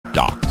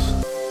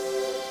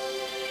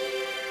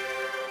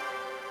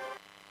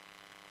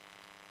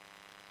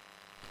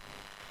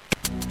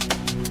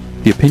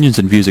The opinions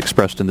and views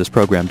expressed in this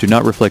program do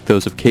not reflect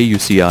those of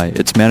KUCI,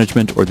 its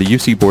management, or the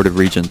UC Board of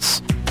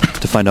Regents.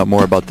 To find out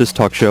more about this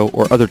talk show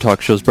or other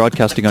talk shows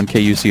broadcasting on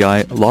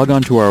KUCI, log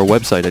on to our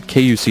website at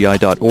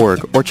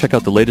kuci.org or check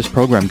out the latest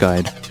program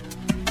guide.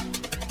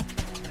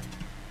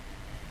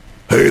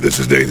 Hey, this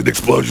is Nathan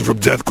Explosion from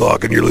Death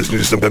Clock, and you're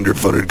listening to some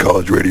underfunded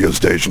college radio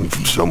station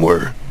from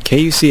somewhere.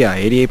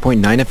 KUCI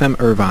 88.9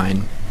 FM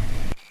Irvine.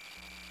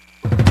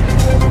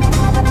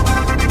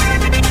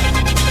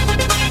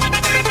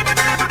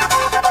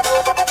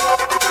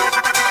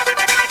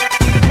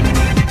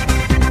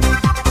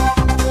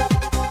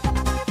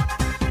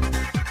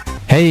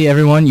 Hey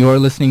everyone, you're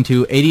listening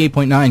to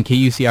 88.9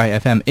 KUCI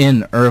FM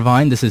in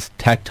Irvine. This is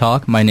Tech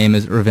Talk. My name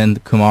is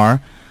Irvind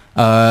Kumar.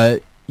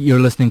 You're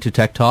listening to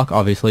Tech Talk,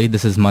 obviously.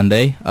 This is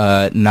Monday,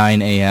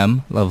 9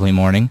 a.m., lovely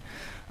morning.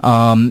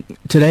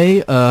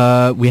 Today,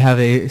 we have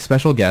a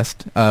special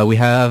guest. We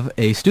have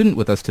a student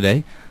with us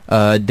today,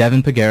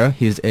 Devin Pigera.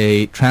 He's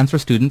a transfer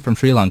student from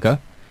Sri Lanka.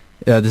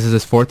 This is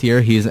his fourth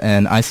year. He's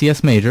an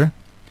ICS major.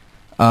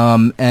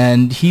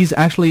 And he's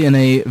actually in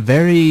a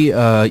very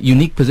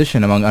unique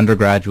position among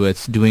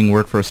undergraduates doing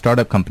work for a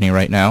startup company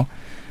right now.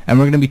 And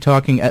we're going to be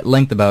talking at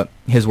length about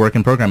his work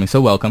in programming. So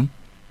welcome.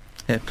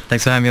 Yeah,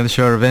 thanks for having me on the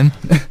show, Irvin.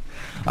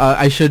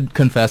 I should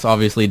confess,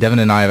 obviously, Devin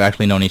and I have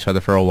actually known each other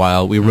for a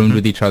while. We roomed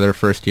with each other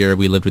first year.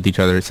 We lived with each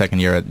other second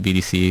year at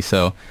BDC.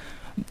 So,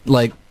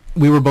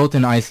 we were both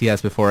in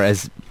ICS before.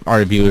 As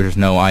our viewers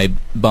know, I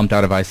bumped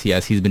out of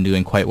ICS. He's been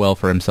doing quite well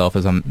for himself,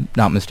 as I'm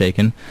not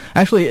mistaken.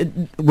 Actually,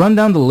 run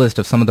down the list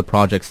of some of the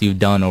projects you've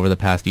done over the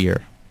past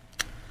year.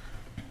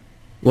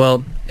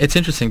 Well, it's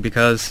interesting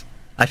because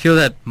I feel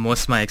that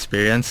most of my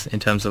experience in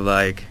terms of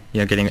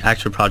getting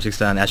actual projects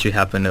done actually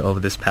happened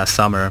over this past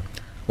summer,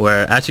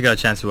 where I actually got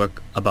a chance to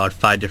work about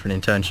 5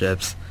 different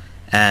internships.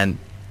 And,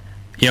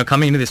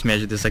 coming into this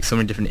major, there's so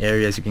many different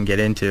areas you can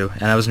get into,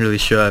 and I wasn't really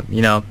sure,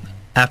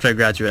 after I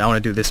graduate, I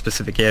want to do this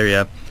specific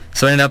area.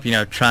 So I ended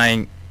up,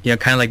 trying,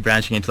 kind of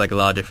branching into a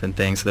lot of different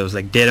things. So there was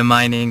data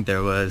mining,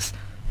 there was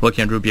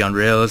working on Ruby on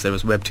Rails, there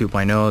was Web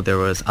 2.0, there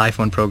was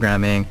iPhone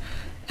programming,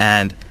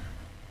 and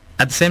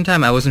at the same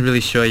time, I wasn't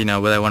really sure,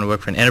 whether I want to work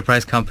for an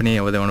enterprise company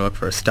or whether I want to work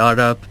for a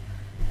startup.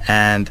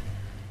 And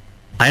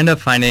I ended up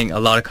finding a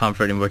lot of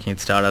comfort in working at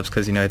startups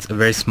because, it's a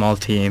very small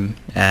team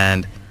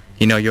and,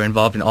 you're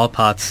involved in all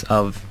parts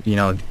of,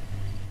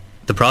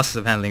 the process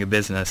of handling a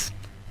business.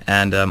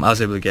 And I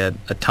was able to get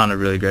a ton of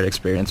really great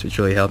experience, which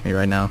really helped me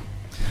right now.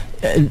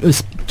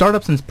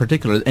 Startups in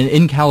particular, and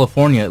in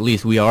California at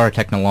least, we are a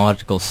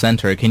technological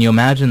center. Can you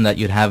imagine that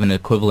you'd have an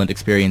equivalent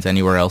experience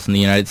anywhere else in the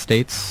United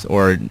States?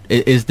 Or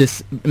is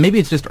this, maybe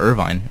it's just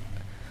Irvine,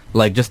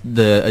 just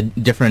the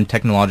different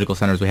technological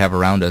centers we have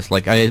around us.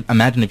 I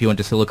imagine if you went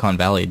to Silicon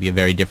Valley, it'd be a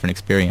very different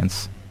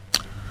experience.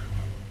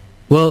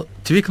 Well,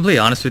 to be completely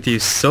honest with you,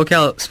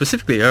 SoCal,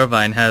 specifically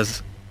Irvine,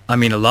 has, a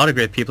lot of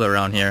great people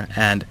around here.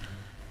 And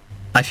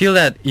I feel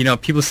that,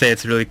 people say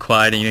it's really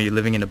quiet and, you're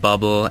living in a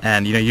bubble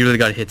and, you really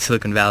got to hit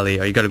Silicon Valley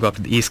or you got to go up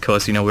to the East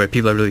Coast, where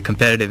people are really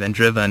competitive and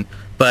driven.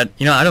 But,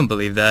 I don't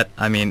believe that.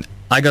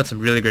 I got some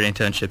really great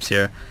internships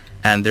here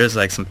and there's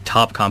some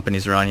top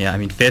companies around here.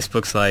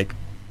 Facebook's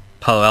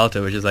Palo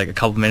Alto, which is a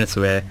couple minutes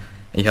away.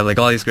 And you have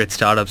all these great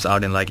startups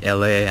out in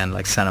LA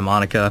and Santa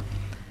Monica.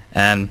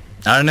 And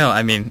I don't know,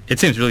 it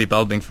seems really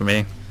bubbling for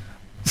me.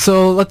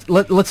 So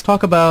let's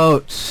talk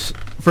about,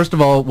 first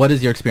of all, what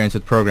is your experience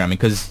with programming?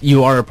 Because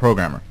you are a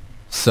programmer.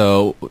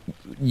 So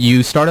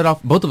you started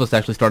off, both of us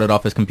actually started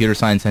off as computer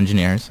science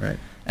engineers. Right.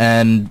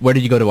 And where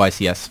did you go to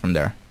ICS from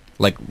there?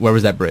 Where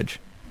was that bridge?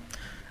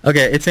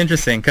 Okay, it's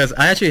interesting because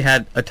I actually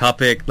had a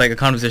topic, a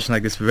conversation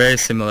like this very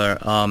similar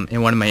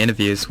in one of my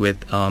interviews with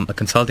a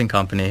consulting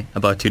company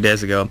about 2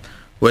 days ago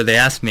where they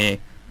asked me,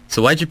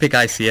 so why'd you pick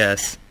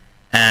ICS?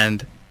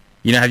 And,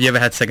 have you ever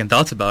had second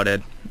thoughts about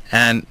it?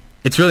 And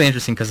it's really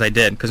interesting because I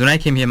did. Because when I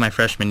came here my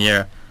freshman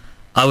year,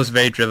 I was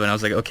very driven. I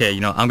was like, okay,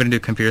 I'm going to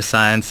do computer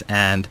science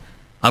and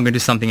I'm going to do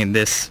something in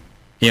this,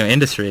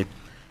 industry. And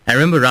I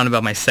remember around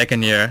about my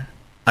second year,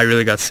 I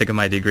really got sick of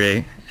my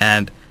degree.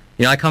 And,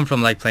 I come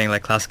from playing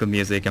classical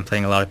music and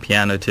playing a lot of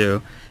piano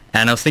too.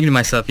 And I was thinking to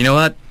myself, you know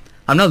what?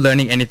 I'm not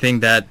learning anything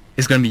that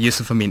is going to be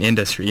useful for me in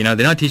industry. They're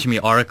not teaching me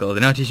Oracle.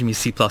 They're not teaching me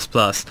C++.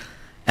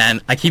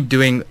 And I keep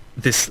doing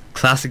this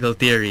classical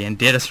theory and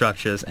data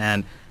structures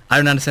and I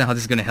don't understand how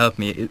this is going to help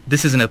me.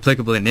 This isn't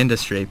applicable in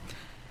industry.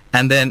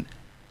 And then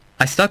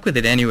I stuck with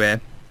it anyway.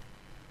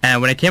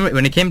 And when it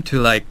came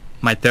to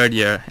my third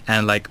year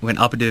and when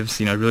operatives,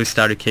 really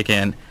started to kick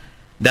in,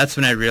 that's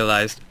when I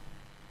realized,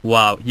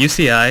 wow,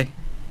 UCI,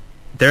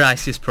 their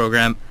ICS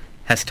program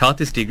has taught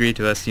this degree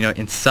to us,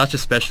 in such a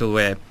special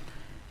way.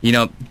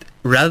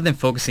 Rather than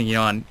focusing,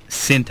 on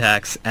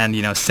syntax and,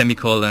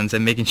 semicolons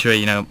and making sure,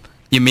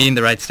 you're meeting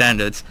the right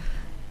standards,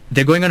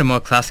 they're going on a more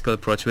classical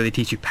approach where they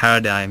teach you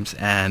paradigms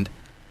and,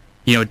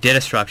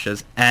 data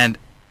structures, and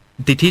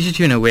they teach it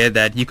to you in a way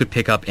that you could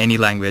pick up any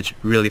language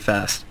really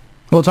fast.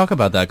 Well, talk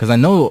about that, because I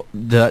know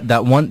there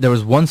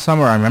was one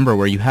summer I remember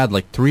where you had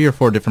 3 or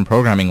 4 different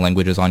programming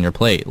languages on your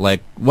plate.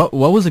 What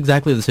was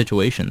exactly the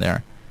situation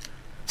there?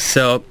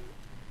 So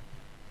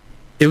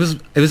it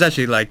was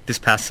actually like this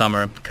past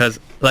summer, because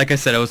like I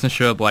said, I wasn't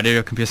sure what area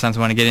of computer science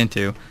I want to get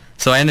into.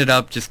 So I ended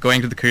up just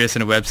going to the Career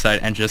Center website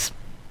and just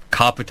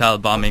copy tile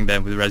bombing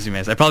them with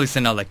resumes. I probably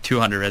sent out like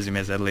 200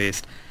 resumes at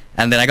least.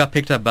 And then I got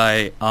picked up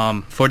by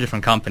 4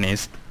 different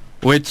companies,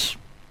 which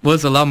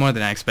was a lot more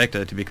than I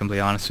expected, to be completely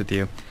honest with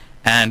you.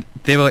 And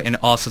they were in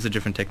all sorts of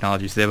different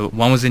technologies.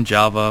 One was in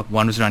Java,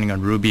 one was running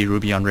on Ruby,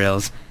 Ruby on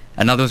Rails,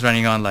 another was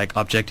running on like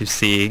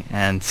Objective-C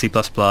and C++.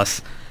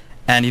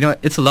 And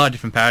it's a lot of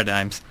different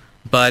paradigms.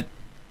 But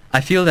I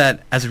feel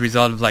that as a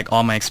result of like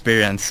all my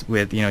experience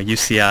with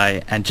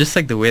UCI and just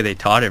like the way they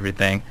taught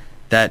everything,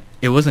 that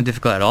it wasn't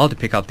difficult at all to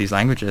pick up these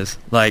languages.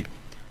 Like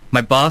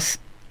my boss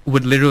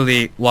would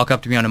literally walk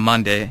up to me on a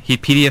Monday,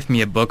 he'd PDF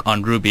me a book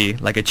on Ruby,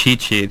 like a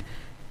cheat sheet,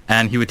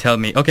 and he would tell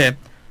me, okay,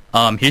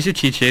 here's your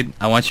cheat sheet,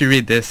 I want you to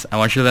read this, I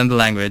want you to learn the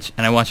language,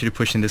 and I want you to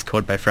push in this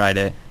code by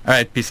Friday.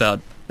 Alright, peace out.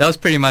 That was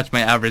pretty much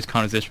my average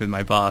conversation with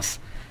my boss.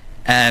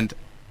 And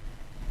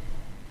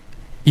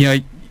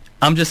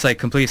I'm just like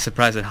completely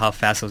surprised at how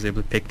fast I was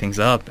able to pick things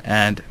up.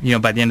 And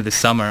by the end of the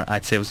summer,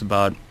 I'd say it was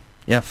about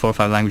 4 or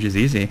 5 languages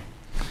easy.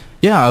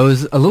 Yeah, I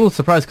was a little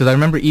surprised because I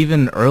remember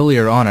even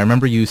earlier on, I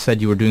remember you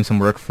said you were doing some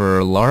work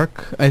for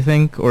Lark, I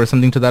think, or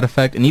something to that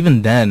effect. And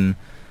even then,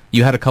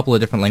 you had a couple of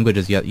different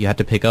languages you had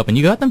to pick up, and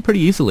you got them pretty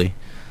easily,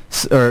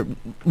 or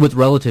with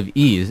relative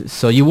ease.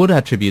 So you would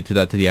attribute to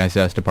the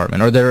ICS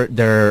department, or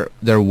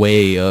their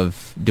way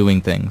of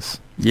doing things.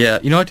 Yeah,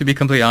 to be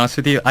completely honest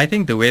with you, I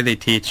think the way they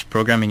teach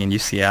programming in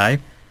UCI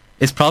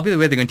is probably the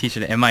way they're going to teach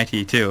it at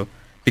MIT too,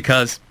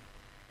 because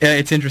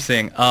it's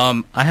interesting.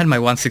 I had my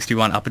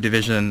 161 upper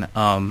division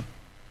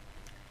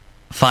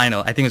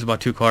final, I think it was about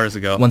 2 quarters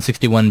ago.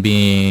 161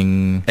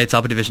 being? It's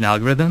upper division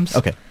algorithms.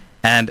 Okay.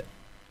 And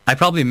I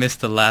probably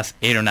missed the last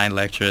 8 or 9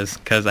 lectures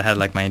because I had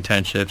like my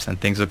internships and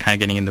things were kind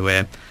of getting in the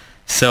way.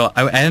 So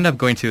I ended up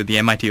going to the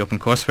MIT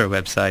OpenCourseWare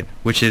website,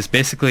 which is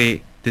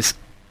basically this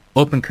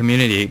open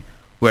community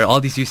where all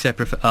these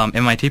UCI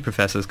MIT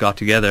professors got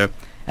together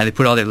and they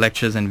put all their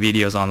lectures and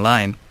videos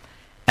online.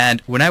 And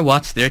when I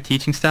watched their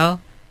teaching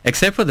style,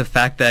 except for the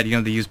fact that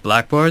they use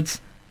blackboards,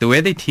 the way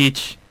they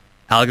teach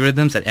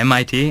algorithms at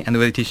MIT and the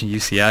way they teach in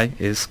UCI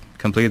is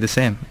completely the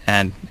same,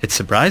 and it's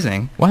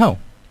surprising. Wow.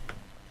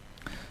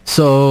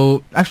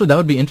 So actually that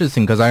would be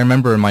interesting because I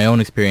remember in my own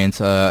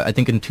experience, I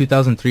think in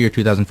 2003 or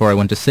 2004 I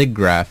went to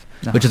SIGGRAPH,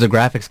 which is a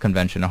graphics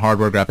convention, a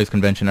hardware graphics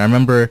convention. I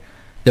remember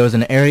there was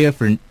an area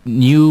for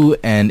new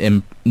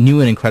and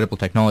incredible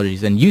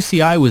technologies, and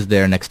UCI was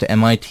there next to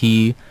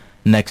MIT,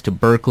 next to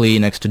Berkeley,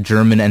 next to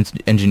German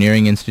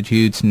engineering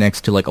institutes,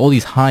 next to like all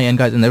these high-end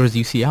guys, and there was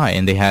UCI,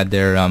 and they had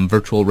their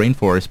virtual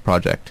rainforest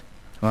project.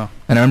 Wow!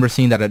 And I remember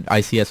seeing that at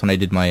ICS when I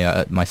did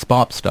my my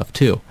SPOP stuff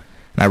too,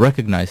 and I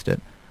recognized it.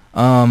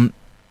 But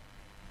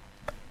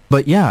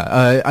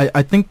yeah,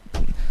 I think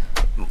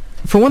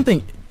for one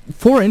thing,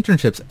 4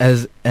 internships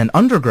as an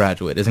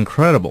undergraduate is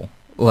incredible.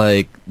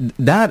 Like,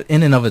 that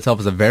in and of itself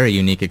is a very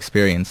unique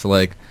experience.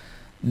 Like,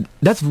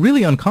 that's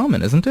really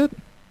uncommon, isn't it?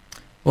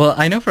 Well,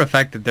 I know for a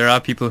fact that there are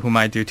people who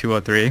might do 2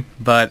 or 3,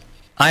 but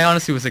I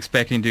honestly was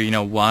expecting to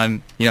do,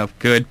 one,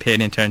 good paid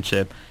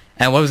internship.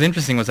 And what was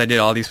interesting was I did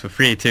all these for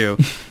free, too.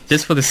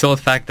 Just for the sole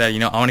fact that,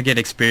 I want to get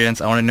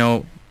experience. I want to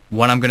know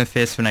what I'm going to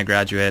face when I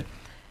graduate.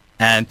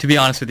 And to be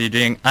honest with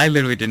you, I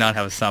literally did not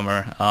have a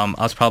summer. I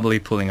was probably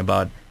pulling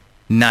about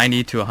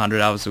 90 to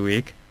 100 hours a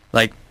week.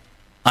 Like,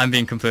 I'm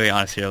being completely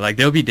honest here. Like,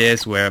 there'll be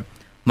days where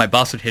my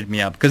boss would hit me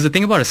up. Because the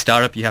thing about a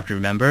startup you have to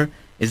remember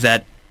is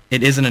that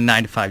it isn't a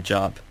 9-to-5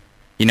 job.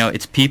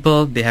 It's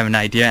people, they have an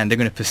idea, and they're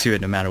going to pursue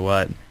it no matter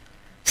what.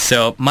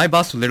 So my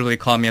boss would literally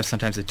call me up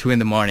sometimes at 2 in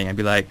the morning and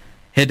be like,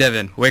 hey,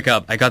 Devin, wake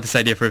up. I got this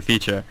idea for a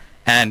feature.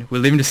 And we're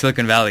leaving to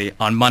Silicon Valley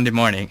on Monday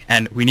morning,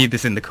 and we need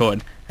this in the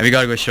code. And we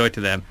got to go show it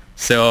to them.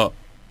 So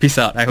peace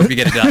out. I hope you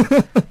get it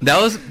done.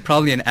 That was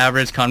probably an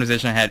average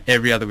conversation I had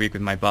every other week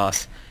with my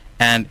boss.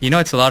 And,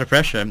 it's a lot of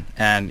pressure.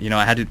 And,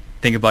 I had to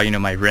think about,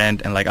 my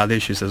rent and, like, other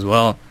issues as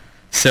well.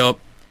 So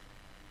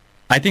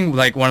I think,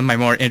 like, one of my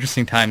more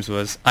interesting times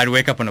was I'd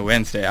wake up on a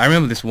Wednesday. I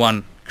remember this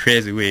one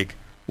crazy week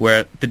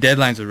where the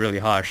deadlines were really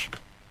harsh.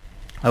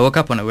 I woke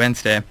up on a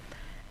Wednesday,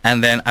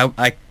 and then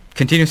I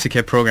continuously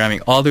kept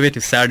programming all the way to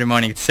Saturday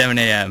morning at 7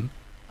 a.m.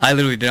 I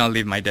literally did not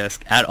leave my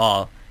desk at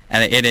all.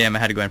 And at 8 a.m. I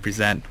had to go and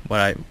present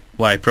what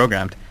I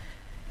programmed.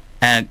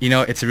 And,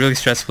 it's a really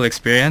stressful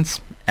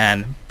experience,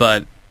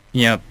 but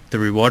the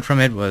reward from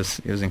it was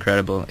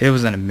incredible. It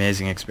was an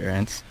amazing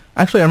experience.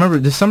 Actually, I remember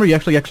this summer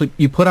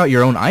you put out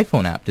your own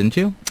iPhone app, didn't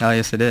you? Oh,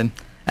 yes, I did.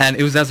 And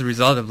it was as a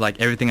result of like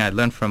everything I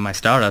learned from my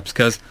startups.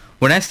 Because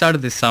when I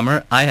started this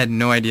summer, I had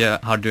no idea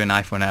how to do an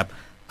iPhone app.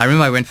 I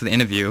remember I went for the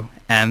interview,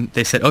 and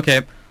they said,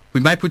 okay,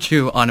 we might put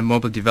you on a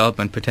mobile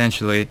development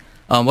potentially.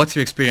 What's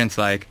your experience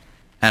like?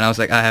 And I was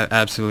like, I have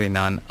absolutely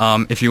none.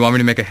 If you want me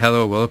to make a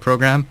Hello World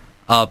program,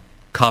 I'll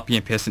copy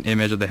and paste an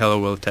image of the Hello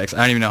World text. I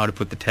don't even know how to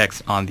put the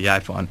text on the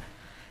iPhone.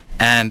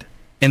 And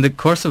in the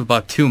course of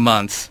about 2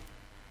 months,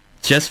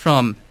 just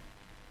from,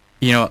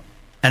 an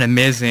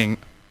amazing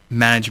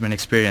management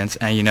experience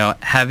and,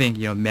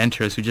 having,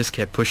 mentors who just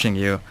kept pushing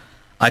you,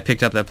 I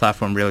picked up that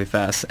platform really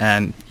fast.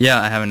 And yeah,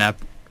 I have an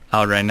app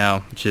out right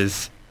now, which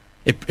is,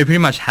 it pretty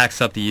much hacks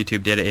up the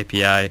YouTube data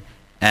API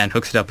and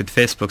hooks it up with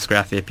Facebook's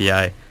Graph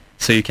API,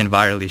 so you can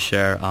virally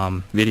share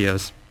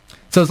videos.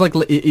 So it's like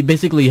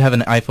basically you have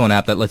an iPhone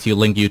app that lets you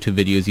link YouTube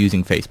videos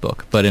using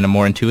Facebook, but in a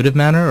more intuitive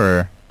manner,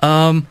 or?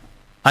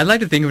 I'd like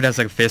to think of it as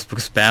like a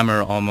Facebook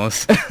spammer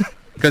almost,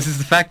 because it's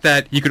the fact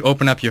that you could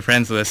open up your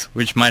friends list,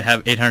 which might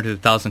have 800 to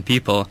 1,000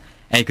 people,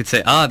 and you could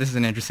say, this is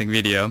an interesting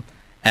video,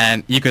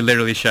 and you could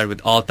literally share it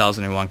with all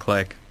 1,000 in one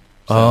click.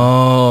 So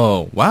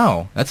oh,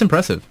 wow. That's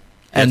impressive.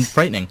 And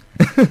frightening.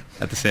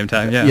 At the same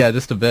time, yeah. Yeah,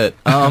 just a bit.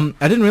 I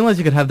didn't realize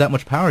you could have that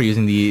much power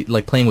using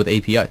playing with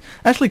APIs.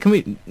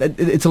 Actually,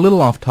 it's a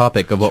little off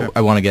topic of what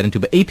I want to get into,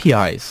 but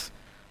APIs.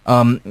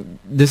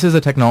 This is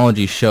a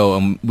technology show,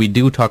 and we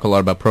do talk a lot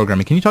about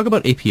programming. Can you talk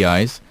about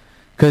APIs?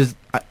 Because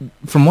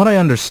from what I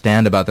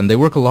understand about them, they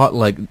work a lot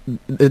like,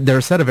 they're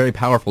a set of very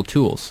powerful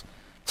tools.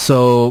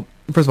 So,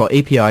 first of all,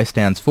 API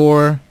stands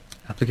for?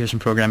 Application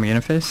Programming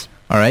Interface.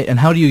 All right, and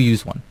how do you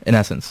use one, in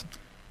essence?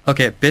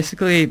 Okay,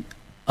 basically,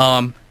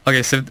 so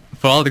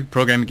for all the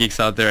programming geeks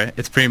out there,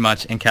 it's pretty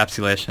much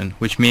encapsulation,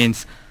 which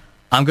means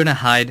I'm going to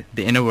hide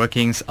the inner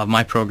workings of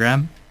my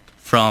program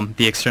from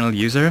the external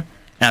user,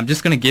 and I'm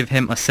just going to give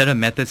him a set of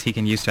methods he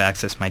can use to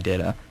access my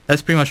data.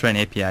 That's pretty much what an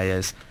API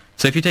is.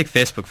 So if you take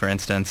Facebook, for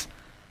instance,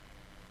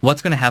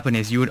 what's going to happen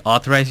is you would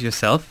authorize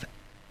yourself,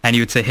 and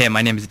you would say, hey,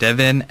 my name is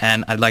Devin,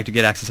 and I'd like to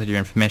get access to your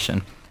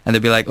information. And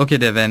they'll be like, okay,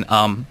 Devin,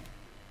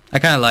 I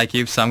kind of like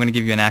you, so I'm going to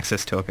give you an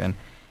access token.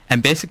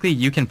 And basically,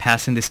 you can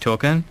pass in this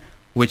token,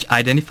 which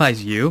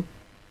identifies you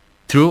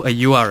through a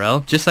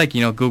URL, just like,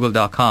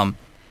 google.com.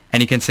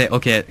 And you can say,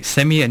 okay,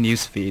 send me a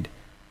news feed.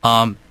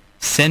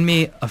 Send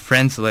me a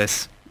friends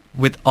list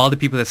with all the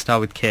people that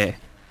start with K.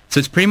 So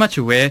it's pretty much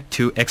a way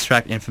to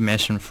extract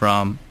information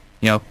from,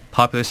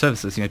 popular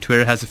services.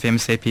 Twitter has a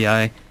famous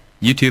API.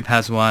 YouTube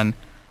has one.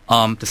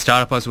 The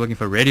startup I was working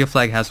for,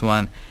 RadioFlag, has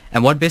one.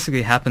 And what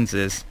basically happens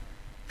is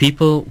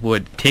people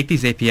would take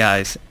these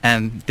APIs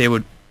and they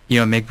would,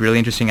 make really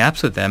interesting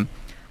apps with them,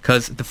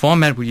 because the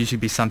format would usually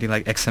be something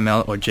like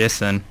XML or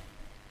JSON.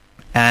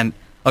 And,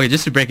 okay,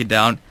 just to break it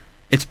down,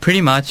 it's pretty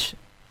much,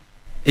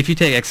 if you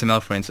take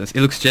XML, for instance, it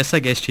looks just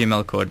like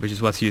HTML code, which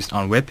is what's used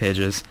on web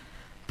pages,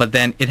 but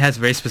then it has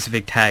very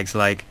specific tags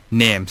like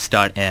name,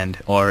 start, end,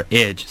 or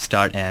age,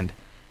 start, end.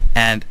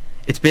 And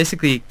it's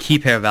basically key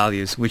pair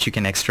values, which you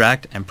can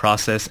extract and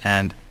process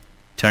and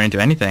turn into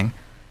anything.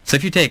 So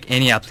if you take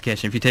any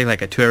application, if you take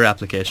like a Twitter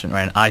application or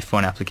an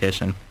iPhone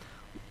application,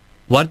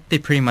 what they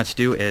pretty much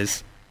do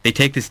is they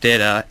take this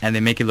data and they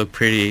make it look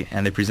pretty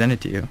and they present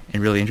it to you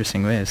in really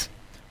interesting ways.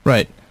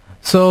 Right.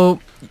 So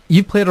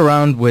you played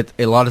around with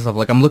a lot of stuff.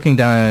 Like, I'm looking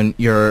down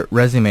your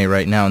resume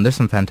right now, and there's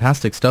some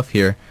fantastic stuff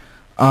here.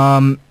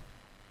 Actually,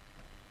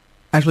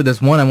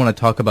 there's one I want to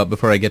talk about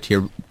before I get to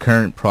your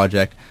current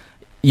project.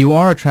 You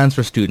are a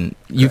transfer student.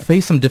 You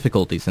face some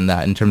difficulties in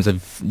that, in terms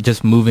of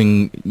just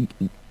moving,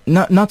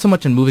 not so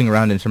much in moving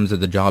around in terms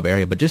of the job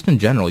area, but just in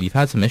general. You've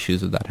had some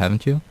issues with that,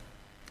 haven't you?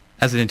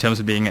 As in terms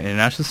of being an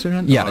international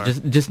student? Yeah,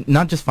 just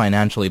not just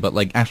financially, but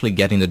like actually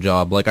getting the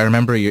job. Like, I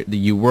remember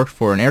you worked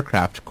for an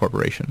aircraft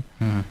corporation,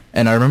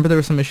 and I remember there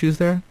were some issues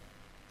there.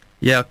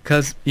 Yeah,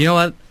 because you know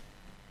what,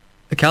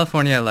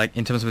 California, like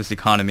in terms of its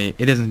economy,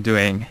 it isn't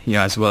doing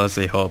as well as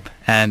they hope,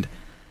 and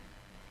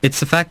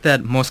it's the fact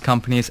that most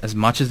companies, as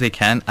much as they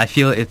can, I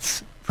feel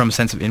it's from a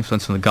sense of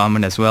influence from the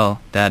government as well,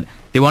 that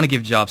they want to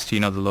give jobs to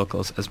the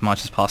locals as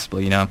much as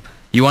possible.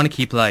 You want to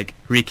keep like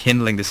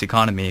rekindling this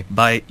economy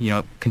by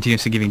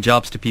continuously giving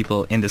jobs to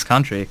people in this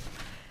country.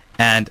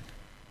 And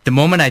the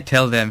moment I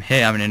tell them,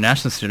 hey, I'm an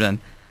international student,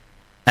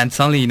 and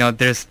suddenly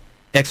there's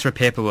extra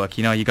paperwork,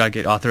 you got to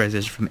get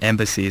authorization from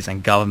embassies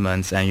and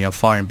governments and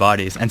foreign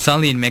bodies, and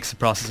suddenly it makes the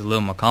process a little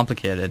more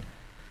complicated.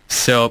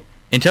 So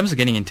in terms of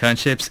getting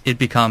internships, it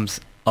becomes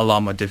a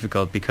lot more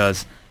difficult,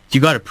 because you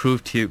got to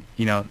prove to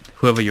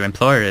whoever your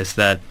employer is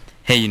that,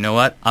 hey, you know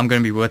what, I'm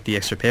going to be worth the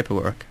extra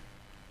paperwork.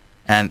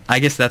 And I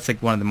guess that's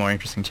like one of the more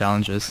interesting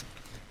challenges.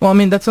 Well, I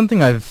mean, that's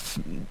something I've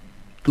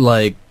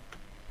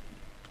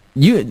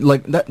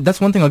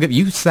that's one thing I'll give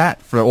you.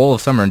 Sat for all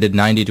of summer and did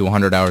 90 to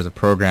 100 hours of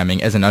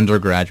programming as an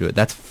undergraduate.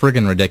 That's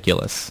friggin'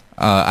 ridiculous.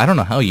 I don't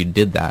know how you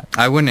did that.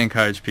 I wouldn't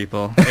encourage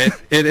people.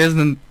 It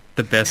isn't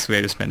the best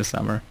way to spend a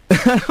summer.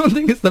 I don't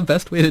think it's the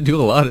best way to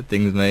do a lot of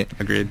things, mate.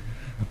 Agreed.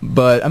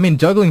 But I mean,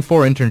 juggling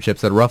 4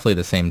 internships at roughly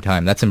the same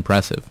time, that's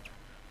impressive.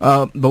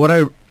 But what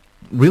I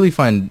really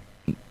find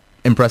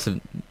impressive,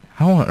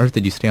 how on earth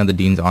did you stay on the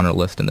Dean's Honor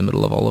List in the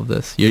middle of all of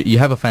this? You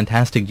have a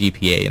fantastic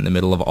GPA in the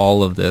middle of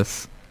all of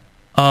this.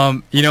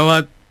 You know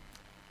what?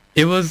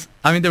 There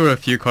were a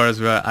few quarters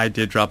where I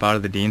did drop out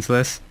of the Dean's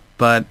List,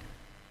 but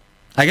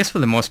I guess for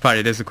the most part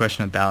it is a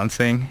question of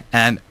balancing.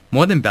 And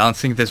more than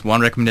balancing, if there's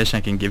one recommendation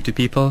I can give to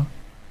people,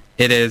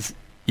 it is,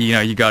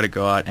 you got to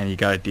go out and you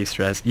got to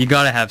de-stress. You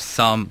got to have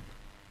some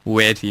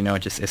way to,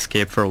 just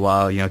escape for a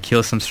while,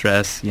 kill some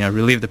stress,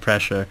 relieve the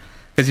pressure.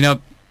 Because,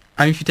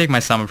 if you take my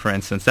summer, for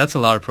instance, that's a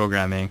lot of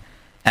programming.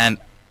 And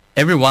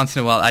every once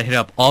in a while, I hit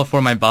up all four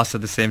of my bosses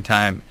at the same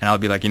time, and I'll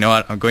be like, you know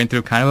what, I'm going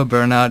through kind of a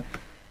burnout.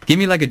 Give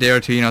me like a day or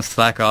two,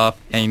 slack off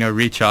and,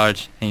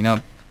 recharge.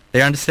 And,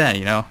 they understand,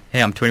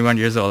 hey, I'm 21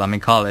 years old, I'm in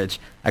college,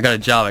 I got a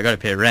job, I got to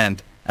pay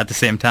rent at the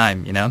same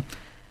time,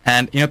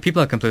 And,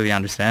 people are completely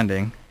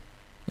understanding.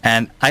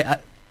 And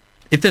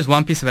if there's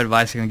one piece of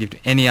advice I can give to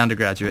any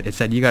undergraduate, it's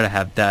that you got to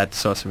have that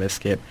source of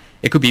escape.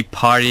 It could be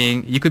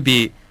partying, you could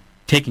be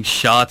taking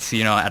shots,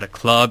 at a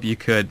club, you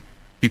could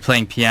be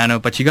playing piano,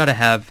 but you got to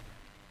have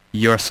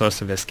your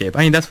source of escape. I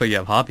mean, that's why you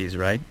have hobbies,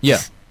 right? Yeah.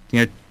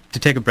 Just, to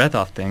take a breath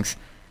off things.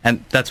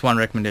 And that's one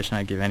recommendation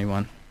I give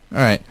anyone. All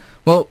right.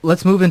 Well,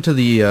 let's move into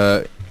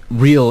the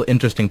real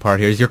interesting part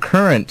here. Is your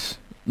current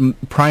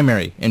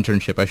primary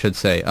internship, I should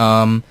say,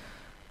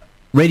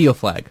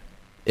 RadioFlag.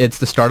 It's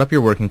the startup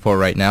you're working for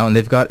right now, and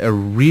they've got a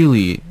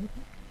really,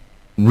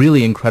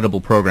 really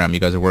incredible program you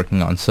guys are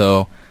working on.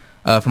 So,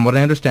 from what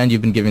I understand,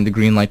 you've been giving the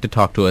green light to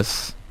talk to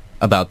us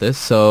about this.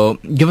 So,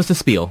 give us a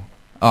spiel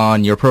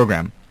on your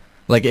program.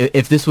 Like,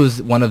 if this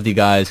was one of the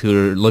guys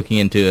who are looking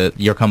into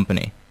your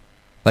company.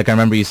 Like, I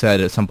remember you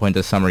said at some point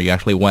this summer you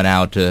actually went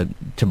out to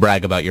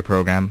brag about your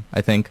program,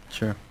 I think.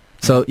 Sure.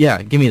 So,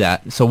 yeah, give me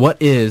that. So,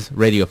 what is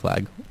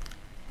RadioFlag?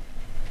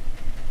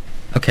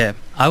 Okay,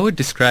 I would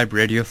describe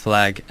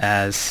RadioFlag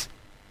as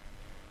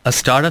a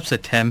startup's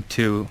attempt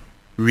to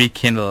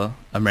rekindle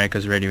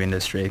America's radio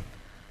industry.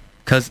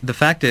 Because the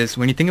fact is,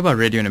 when you think about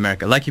radio in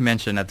America, like you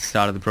mentioned at the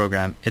start of the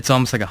program, it's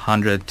almost like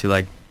 100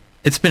 to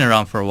it's been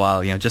around for a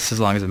while, just as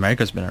long as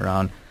America's been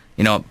around.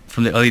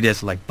 From the early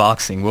days of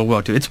boxing, World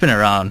War II, it's been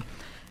around.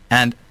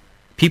 And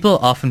people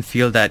often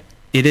feel that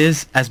it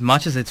is, as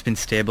much as it's been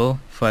stable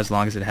for as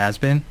long as it has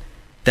been,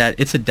 that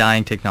it's a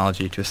dying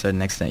technology to a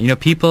certain extent.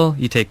 People,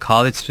 you take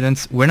college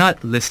students, we're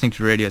not listening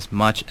to radio as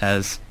much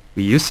as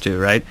we used to,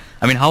 right?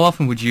 I mean, how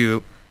often would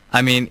you,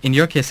 in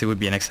your case, it would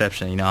be an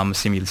exception. I'm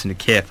assuming you listen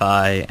to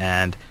KFI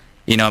and,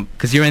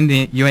 because you're in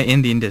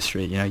the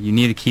industry, you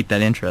need to keep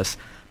that interest.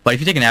 But if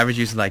you take an average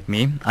user like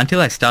me, until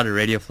I started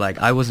RadioFlag,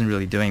 I wasn't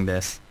really doing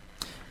this.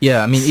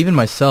 Yeah, even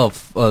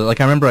myself, I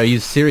remember I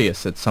used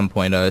Sirius at some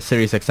point,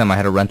 Sirius XM. I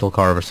had a rental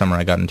car over summer.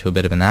 I got into a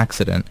bit of an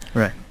accident.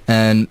 Right.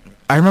 And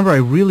I remember I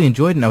really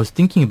enjoyed it, and I was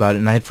thinking about it,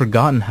 and I had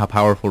forgotten how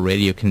powerful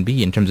radio can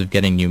be in terms of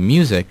getting new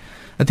music.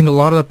 I think a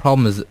lot of the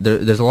problem is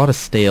there's a lot of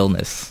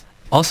staleness.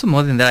 Also,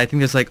 more than that, I think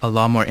there's a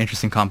lot more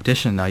interesting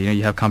competition now.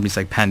 You have companies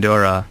like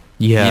Pandora,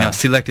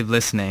 selective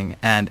listening,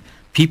 and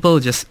people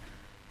just...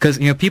 Because,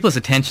 people's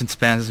attention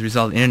spans as a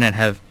result of the internet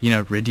have,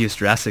 reduced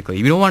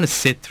drastically. We don't want to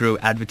sit through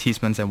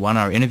advertisements and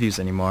one-hour interviews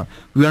anymore.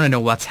 We want to know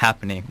what's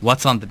happening,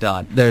 what's on the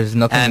dot. There's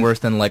nothing worse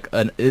than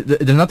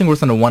there's nothing worse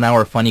than a 1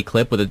 hour funny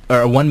clip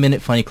or a 1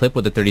 minute funny clip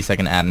with a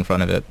 30-second ad in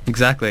front of it.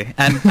 Exactly.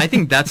 And I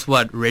think that's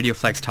what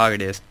RadioFlag's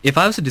target is. If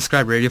I was to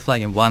describe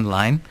RadioFlag in one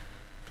line,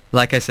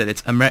 like I said,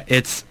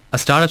 it's a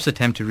startup's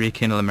attempt to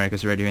rekindle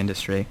America's radio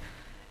industry.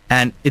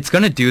 And it's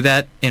going to do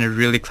that in a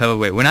really clever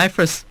way. When I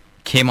first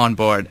came on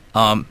board,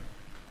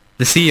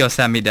 the CEO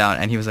sat me down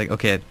and he was like,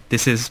 okay,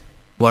 this is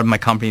what my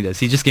company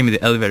does. He just gave me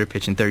the elevator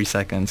pitch in 30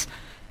 seconds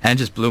and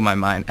it just blew my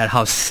mind at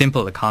how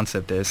simple the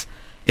concept is.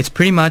 It's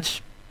pretty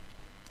much,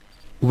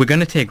 we're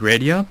going to take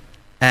radio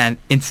and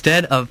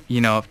instead of,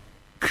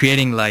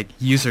 creating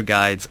user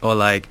guides or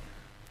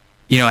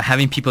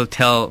having people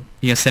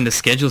send us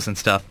schedules and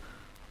stuff,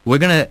 we're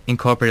going to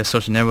incorporate a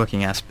social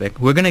networking aspect.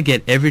 We're going to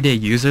get everyday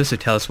users to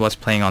tell us what's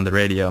playing on the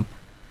radio.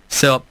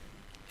 So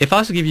if I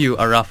was to give you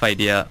a rough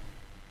idea,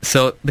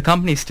 so the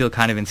company is still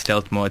kind of in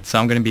stealth mode, so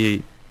I'm going to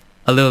be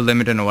a little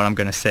limited on what I'm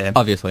going to say.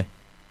 Obviously.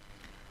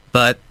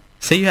 But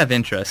say you have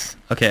interests.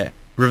 Okay,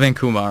 Ravin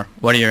Kumar,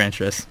 what are your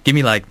interests? Give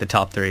me the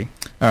top three.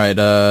 All right,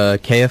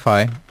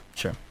 KFI.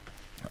 Sure.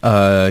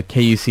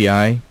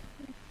 KUCI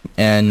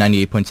and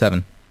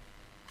 98.7.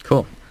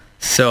 Cool.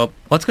 So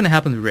what's going to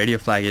happen with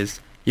RadioFlag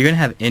is you're going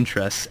to have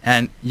interests,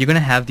 and you're going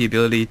to have the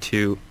ability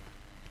to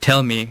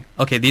tell me,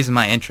 okay, these are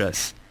my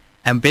interests.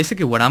 And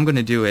basically what I'm going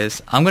to do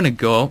is I'm going to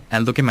go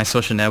and look at my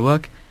social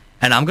network,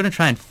 and I'm going to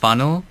try and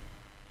funnel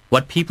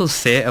what people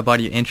say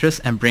about your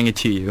interests and bring it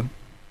to you.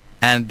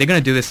 And they're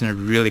going to do this in a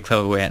really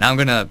clever way. And I'm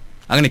going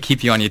to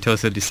keep you on your toes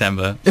till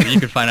December so you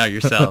can find out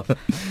yourself.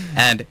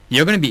 And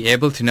you're going to be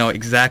able to know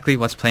exactly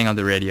what's playing on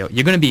the radio.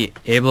 You're going to be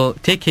able...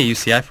 Take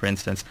KUCI, for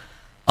instance.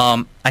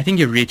 I think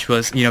your reach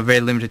was, very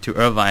limited to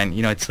Irvine.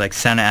 It's like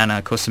Santa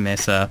Ana, Costa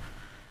Mesa.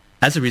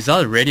 As a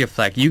result of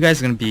RadioFlag, you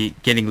guys are going to be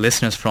getting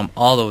listeners from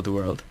all over the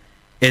world.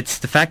 It's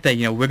the fact that,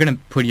 we're going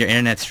to put your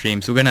internet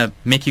streams, we're going to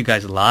make you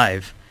guys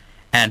live,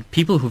 and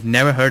people who've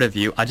never heard of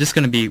you are just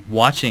going to be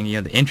watching,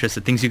 the interest,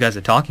 the things you guys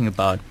are talking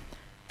about,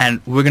 and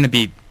we're going to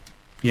be,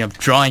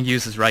 drawing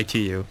users right to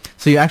you.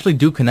 So you actually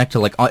do connect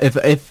to, if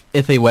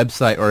a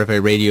website or if a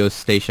radio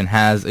station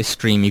has a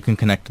stream, you can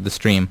connect to the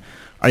stream.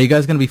 Are you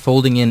guys going to be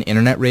folding in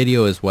internet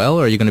radio as well,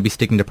 or are you going to be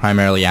sticking to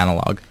primarily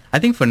analog? I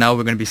think for now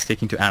we're going to be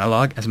sticking to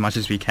analog as much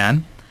as we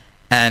can,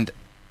 but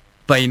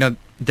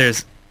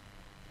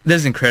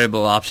there's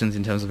incredible options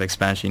in terms of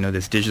expansion.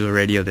 There's digital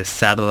radio, there's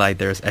satellite,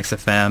 there's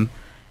XFM,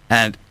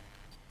 and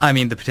I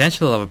mean, the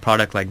potential of a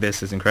product like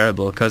this is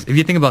incredible, because if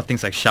you think about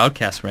things like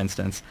Shoutcast, for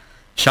instance,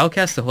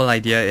 Shoutcast, the whole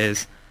idea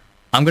is,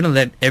 I'm going to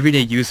let everyday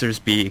users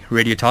be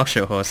radio talk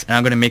show hosts, and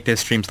I'm going to make their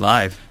streams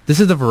live. This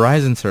is the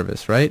Verizon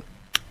service, right?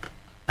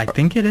 I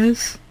think it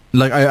is.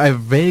 Like, I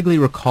vaguely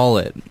recall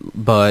it,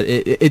 but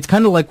it's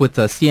kind of like with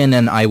the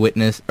CNN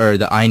Eyewitness, or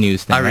the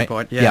iNews thing, right?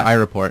 iReport, yeah. Yeah,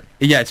 iReport.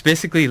 Yeah, it's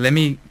basically, let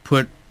me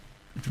put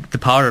the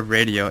power of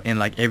radio in,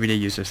 like, everyday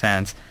users'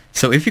 hands.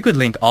 So if you could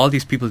link all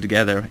these people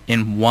together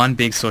in one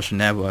big social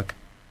network,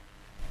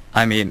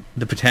 I mean,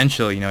 the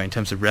potential, in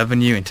terms of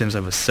revenue, in terms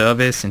of a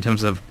service, in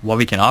terms of what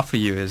we can offer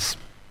you is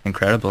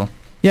incredible.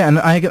 Yeah, and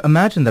I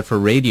imagine that for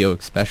radio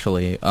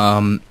especially, I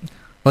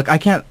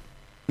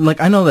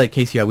know that at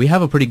KCI we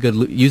have a pretty good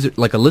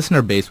a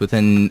listener base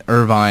within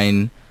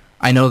Irvine.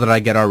 I know that I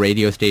get our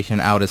radio station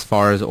out as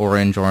far as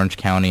Orange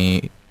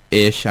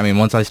County-ish. I mean,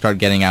 once I start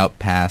getting out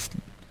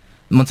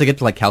once I get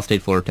to like Cal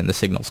State Fullerton, the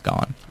signal's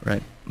gone.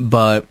 Right.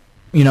 But,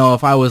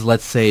 if I was,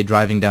 let's say,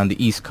 driving down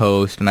the East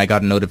Coast and I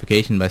got a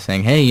notification by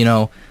saying,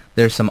 hey,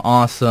 there's some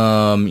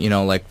awesome,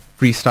 like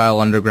freestyle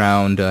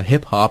underground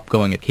hip-hop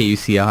going at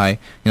KUCI,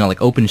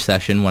 like Open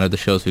Session, one of the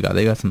shows we got,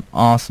 they got some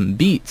awesome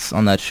beats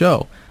on that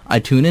show. I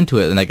tune into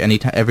it, and like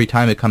every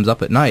time it comes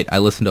up at night, I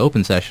listen to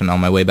Open Session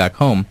on my way back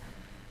home.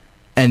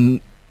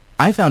 And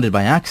I found it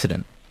by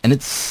accident, and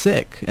it's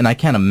sick. And I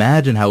can't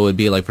imagine how it would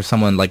be like for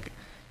someone like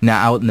now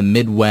out in the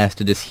Midwest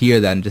to just hear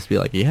that and just be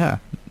like, yeah,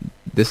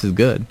 this is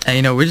good.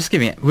 And we're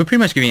pretty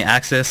much giving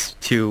access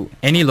to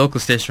any local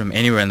station from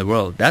anywhere in the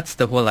world. That's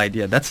the whole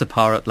idea. That's the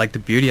power, like the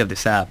beauty of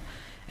this app.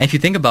 And if you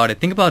think about it,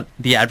 think about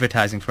the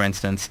advertising, for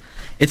instance.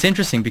 It's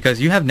interesting because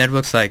you have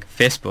networks like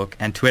Facebook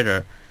and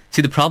Twitter.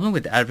 See, the problem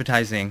with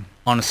advertising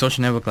on a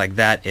social network like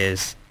that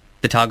is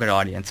the target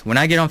audience. When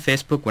I get on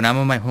Facebook, when I'm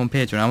on my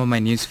homepage, when I'm on my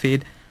news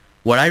feed,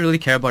 what I really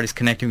care about is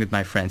connecting with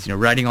my friends,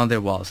 writing on their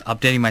walls,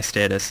 updating my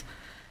status.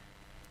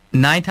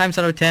 9 times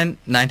out of 10,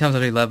 9 times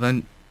out of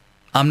 11,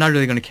 I'm not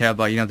really going to care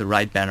about, the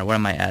right banner, what are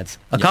my ads.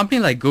 A company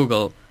like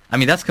Google, I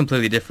mean, that's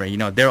completely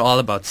different. They're all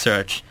about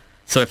search.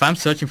 So if I'm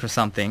searching for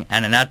something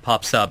and an ad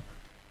pops up,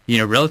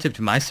 relative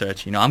to my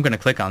search, I'm going to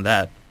click on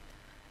that.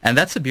 And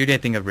that's the beauty, I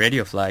think, of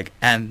RadioFlag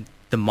and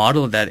the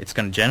model that it's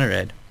going to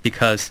generate,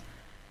 because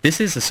this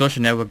is a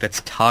social network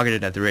that's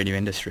targeted at the radio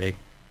industry.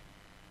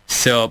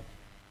 So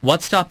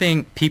what's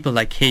stopping people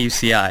like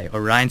KUCI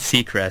or Ryan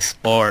Seacrest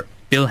or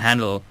Bill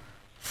Handel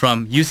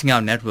from using our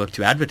network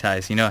to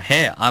advertise?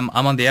 Hey, I'm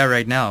on the air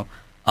right now.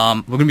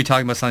 We're going to be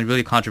talking about something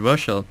really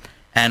controversial,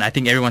 and I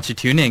think everyone should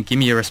tune in. Give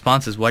me your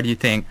responses. What do you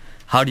think?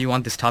 How do you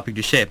want this topic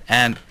to shape?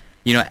 And,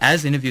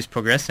 as interviews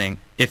progressing,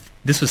 if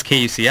this was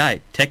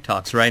KUCI, Tech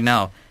Talks right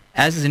now,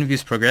 as this interview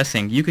is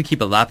progressing, you could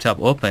keep a laptop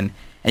open,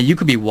 and you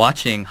could be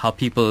watching how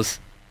people's,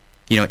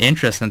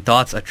 interests and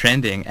thoughts are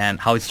trending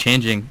and how it's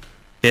changing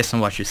based on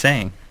what you're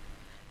saying.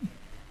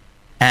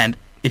 And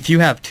if you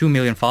have 2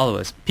 million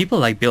followers, people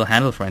like Bill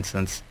Handel, for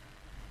instance,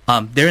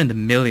 they're in the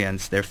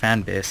millions, their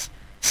fan base.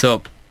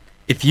 So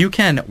if you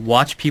can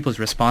watch people's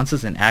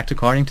responses and act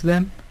according to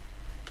them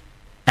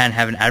and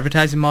have an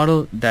advertising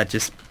model that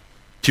just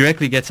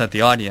directly gets at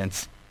the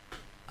audience,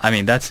 I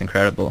mean, that's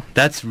incredible.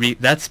 That's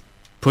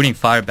putting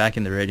fire back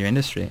in the radio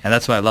industry, and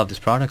that's why I love this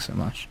product so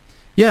much.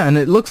 Yeah, and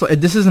it looks like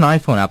this is an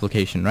iPhone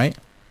application, right?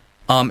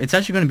 It's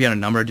actually going to be on a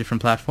number of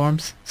different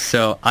platforms.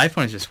 So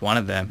iPhone is just one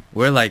of them.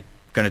 We're going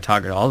to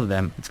target all of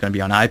them. It's going to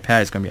be on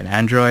iPad. It's going to be on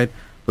Android.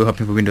 We're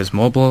hoping for Windows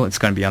Mobile. It's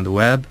going to be on the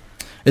web.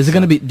 Is it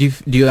going to be?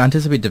 Do you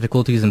anticipate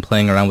difficulties in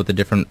playing around with the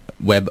different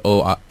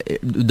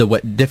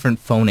different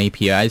phone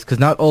APIs? Because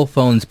not all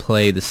phones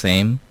play the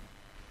same.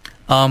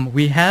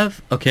 We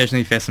have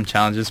occasionally faced some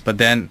challenges, but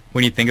then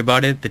when you think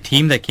about it, the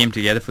team that came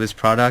together for this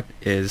product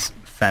is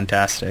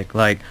fantastic.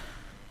 Like,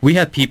 we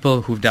have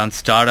people who've done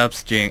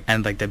startups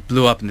and they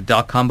blew up in the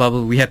dot-com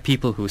bubble. We have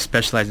people who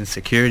specialize in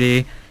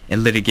security,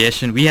 in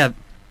litigation. We have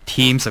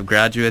teams of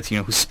graduates,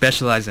 who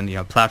specialize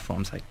in,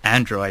 platforms like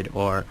Android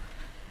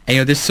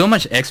and, there's so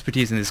much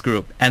expertise in this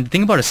group. And the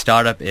thing about a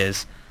startup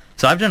is,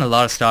 so I've done a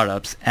lot of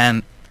startups,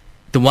 and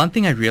the one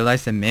thing I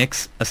realized that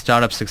makes a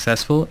startup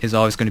successful is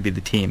always going to be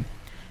the team.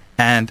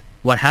 And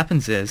what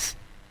happens is,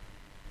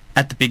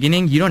 at the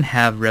beginning, you don't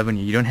have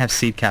revenue, you don't have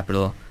seed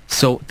capital.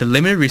 So the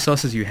limited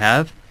resources you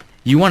have,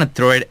 you want to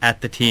throw it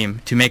at the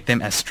team to make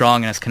them as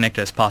strong and as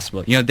connected as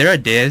possible. There are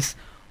days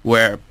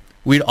where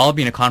we'd all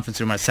be in a conference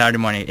room on a Saturday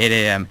morning at 8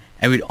 a.m.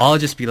 and we'd all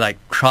just be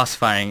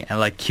crossfiring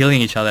and killing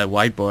each other at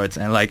whiteboards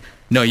and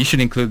no, you should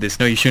include this,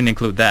 no, you shouldn't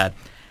include that.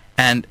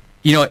 And,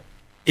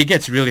 it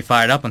gets really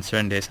fired up on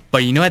certain days.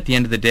 But at the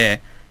end of the day,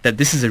 that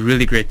this is a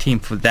really great team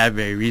for that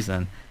very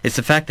reason. It's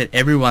the fact that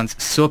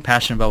everyone's so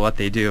passionate about what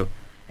they do.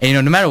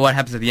 And, no matter what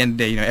happens at the end of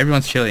the day,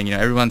 everyone's chilling,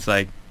 everyone's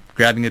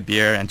grabbing a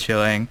beer and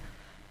chilling.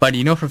 But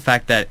for a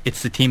fact that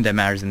it's the team that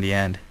matters in the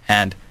end.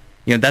 And,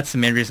 that's the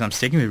main reason I'm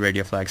sticking with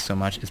RadioFlag so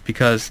much, is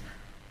because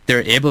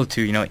they're able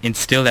to,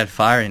 instill that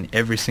fire in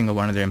every single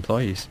one of their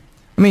employees.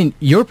 I mean,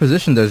 your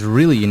position there is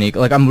really unique.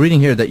 I'm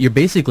reading here that you're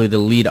basically the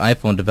lead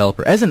iPhone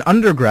developer. As an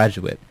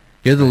undergraduate,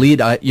 you're the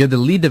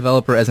lead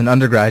developer as an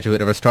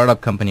undergraduate of a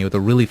startup company with a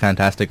really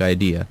fantastic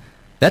idea.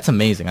 That's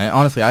amazing.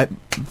 Honestly,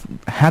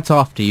 hats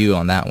off to you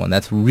on that one.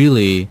 That's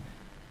really,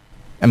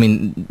 I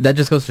mean, that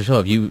just goes to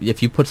show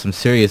if you put some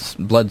serious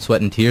blood,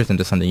 sweat, and tears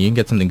into something, you can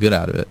get something good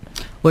out of it.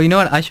 Well, you know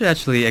what? I should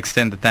actually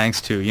extend the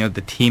thanks to,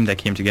 the team that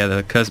came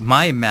together, because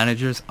my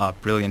managers are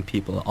brilliant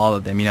people, all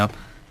of them.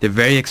 They're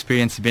very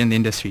experienced, they've been in the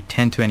industry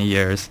 10, 20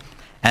 years,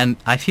 and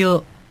I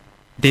feel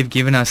they've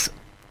given us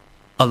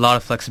a lot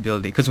of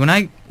flexibility. Because when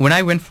I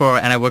went for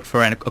and I worked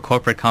for a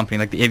corporate company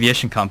like the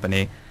aviation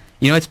company,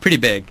 it's pretty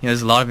big.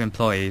 There's a lot of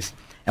employees,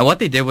 and what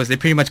they did was they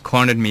pretty much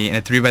cornered me in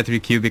a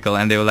 3x3 cubicle,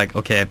 and they were like,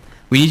 okay,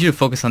 we need you to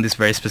focus on this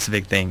very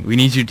specific thing. We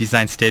need you to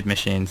design state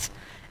machines.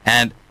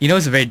 And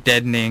it's a very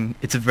deadening.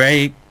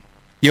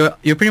 You're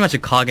pretty much a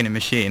cog in a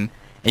machine,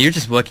 and you're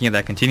just working at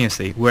that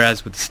continuously.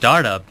 Whereas with the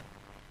startup,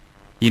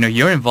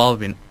 you're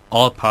involved in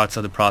all parts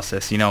of the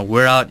process.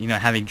 We're out,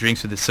 having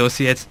drinks with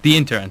associates, the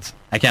interns.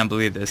 I can't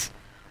believe this.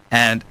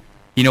 And,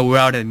 we're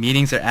out at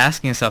meetings. They're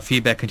asking us our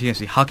feedback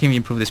continuously. How can we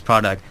improve this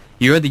product?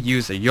 You're the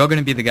user. You're going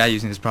to be the guy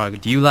using this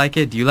product. Do you like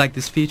it? Do you like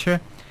this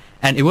feature?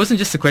 And it wasn't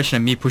just a question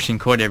of me pushing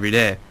code every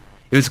day.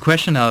 It was a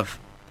question of,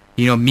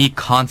 me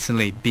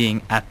constantly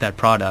being at that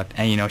product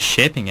and,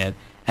 shaping it.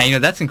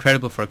 And, that's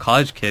incredible for a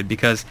college kid,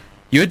 because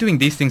you're doing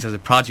these things as a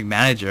project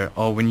manager,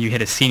 or when you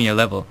hit a senior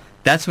level.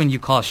 That's when you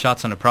call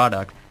shots on a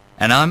product.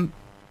 And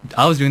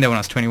I was doing that when I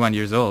was 21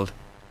 years old.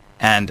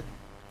 And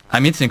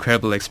it's an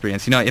incredible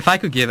experience. If I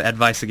could give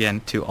advice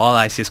again to all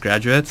ICS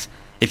graduates,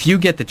 if you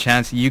get the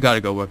chance, you got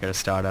to go work at a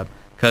startup,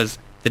 because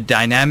the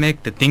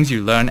dynamic, the things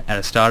you learn at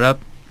a startup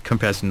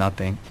compares to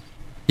nothing.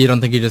 You don't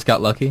think you just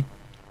got lucky?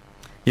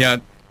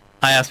 I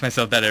ask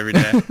myself that every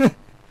day.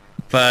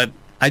 But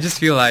I just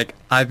feel like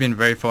I've been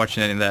very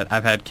fortunate in that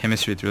I've had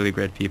chemistry with really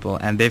great people,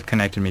 and they've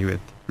connected me with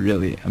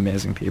really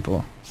amazing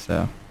people.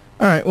 So.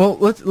 All right. Well,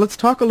 let's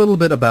talk a little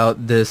bit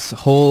about this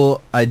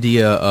whole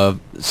idea of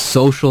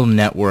social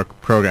network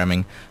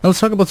programming. Now, let's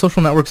talk about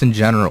social networks in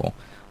general.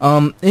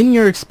 In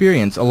your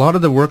experience, a lot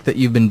of the work that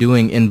you've been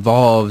doing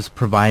involves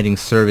providing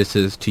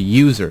services to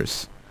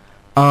users.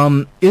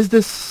 Is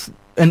this,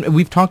 and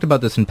we've talked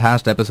about this in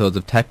past episodes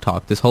of Tech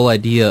Talk, this whole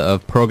idea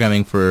of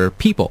programming for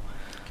people.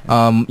 There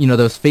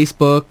was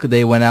Facebook.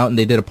 They went out and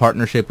they did a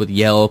partnership with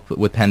Yelp,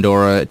 with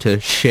Pandora, to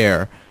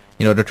share,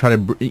 to try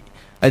to...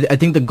 I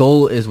think the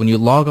goal is when you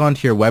log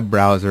onto your web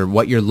browser,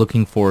 what you're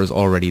looking for is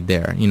already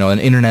there. An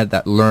internet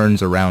that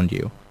learns around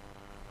you.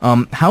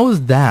 How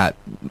is that,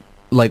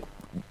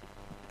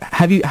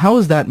 how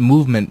is that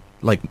movement,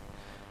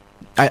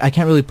 I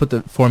can't really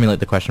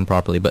formulate the question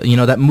properly, but,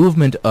 that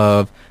movement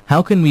of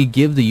how can we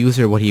give the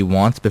user what he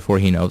wants before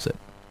he knows it?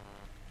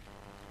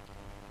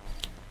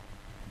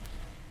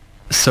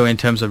 So in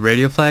terms of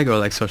RadioFlag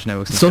or social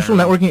networks? Social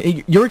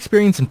networking, your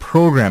experience in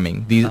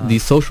programming,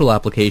 these social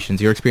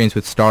applications, your experience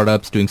with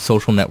startups, doing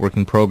social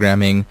networking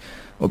programming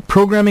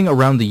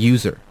around the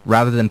user,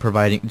 rather than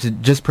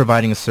just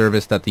providing a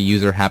service that the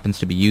user happens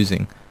to be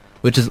using,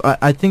 which is,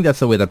 I think that's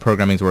the way that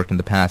programming's worked in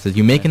the past, is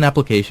you make an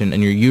application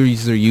and your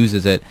user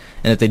uses it,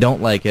 and if they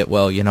don't like it,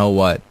 well, you know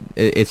what,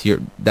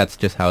 that's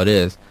just how it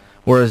is.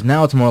 Whereas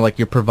now it's more like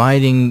you're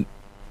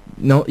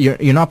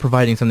not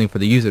providing something for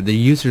the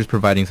user is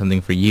providing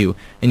something for you,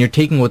 and you're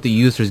taking what the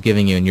user is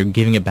giving you and you're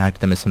giving it back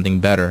to them as something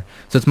better.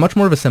 So it's much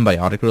more of a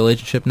symbiotic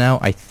relationship now,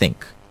 I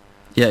think.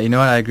 Yeah, you know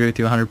what, I agree with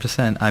you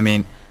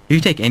 100%. You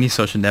take any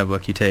social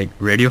network, you take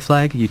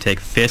RadioFlag, you take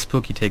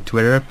Facebook, you take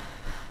Twitter,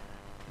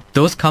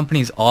 those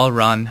companies all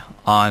run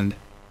on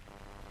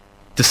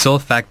the sole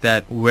fact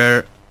that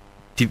we're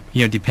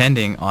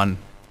depending on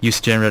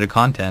user-generated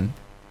content,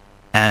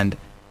 and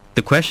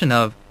the question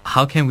of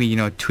how can we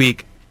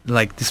tweak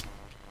this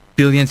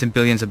billions and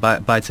billions of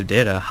bytes of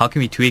data, how can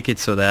we tweak it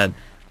so that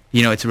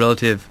it's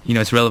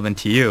relevant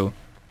to you?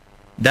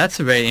 That's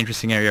a very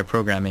interesting area of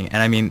programming,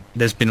 and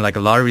there's been a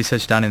lot of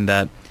research done in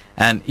that.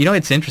 And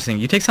it's interesting,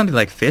 you take something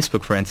like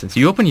Facebook, for instance.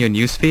 You open your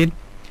newsfeed,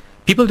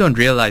 people don't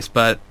realize,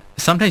 but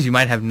sometimes you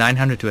might have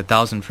 900 to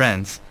 1,000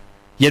 friends,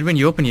 yet when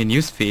you open your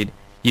newsfeed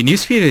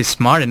is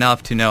smart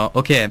enough to know,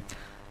 okay,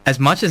 as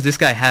much as this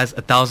guy has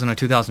 1,000 or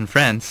 2,000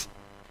 friends,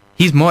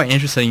 he's more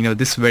interested in,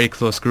 this very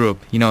close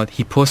group.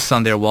 He posts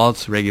on their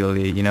walls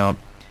regularly,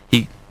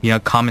 he,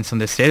 comments on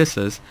their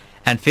statuses.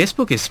 And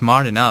Facebook is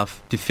smart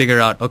enough to figure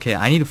out, okay,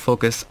 I need to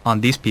focus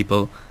on these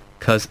people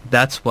because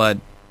that's what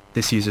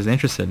this user is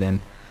interested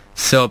in.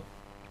 So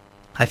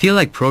I feel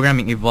like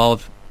programming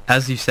evolved,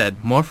 as you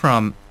said, more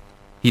from,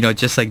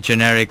 just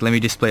generic, let me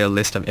display a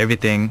list of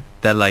everything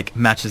that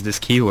matches this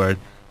keyword,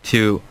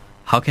 to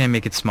how can I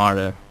make it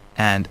smarter?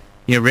 And,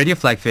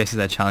 RadioFlag faces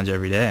that challenge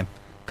every day.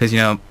 Because,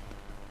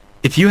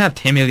 if you have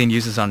 10 million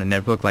users on a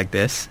network like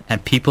this,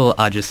 and people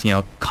are just,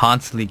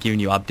 constantly giving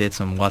you updates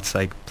on what's,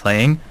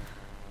 playing,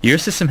 your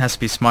system has to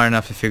be smart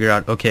enough to figure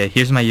out, okay,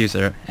 here's my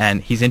user,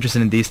 and he's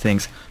interested in these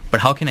things,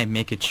 but how can I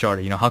make it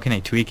shorter? How can I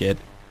tweak it?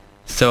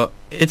 So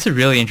it's a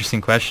really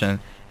interesting question,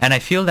 and I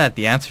feel that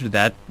the answer to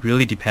that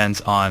really depends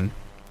on,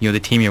 the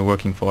team you're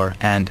working for,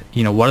 and,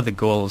 what are the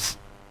goals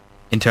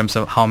in terms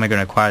of how am I going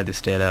to acquire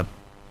this data?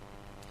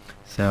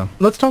 So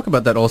Let's talk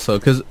about that also,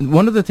 because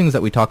one of the things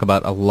that we talk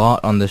about a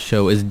lot on this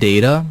show is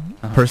data,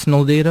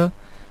 personal data,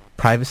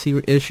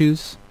 privacy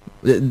issues.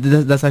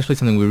 That's actually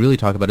something we really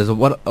talk about, is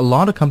what a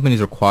lot of companies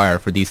require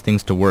for these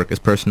things to work is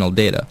personal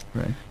data.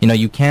 Right. You know,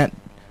 you can't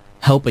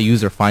help a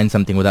user find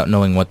something without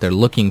knowing what they're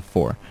looking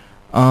for.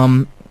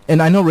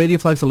 And I know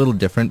RadioFlag's a little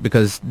different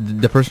because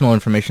the personal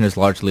information is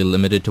largely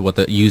limited to what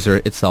the user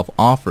itself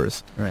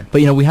offers. Right. But,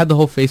 you know, we had the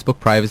whole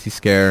Facebook privacy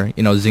scare.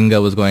 You know,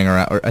 Zynga was going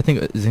around, or I think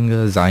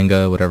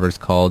Zynga, whatever it's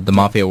called, the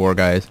Mafia War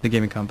guys. the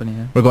gaming company,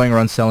 yeah. Were going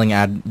around selling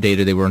ad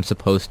data they weren't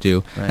supposed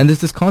to. Right. And there's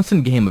this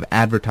constant game of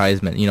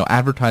advertisement. You know,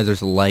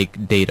 advertisers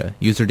like data.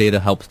 User data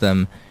helps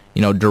them,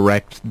 you know,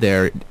 direct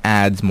their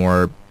ads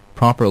more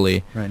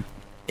properly. Right.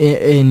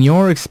 In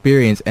your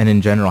experience and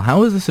in general,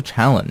 how is this a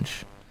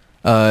challenge?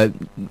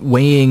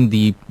 Weighing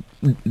the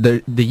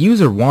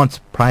user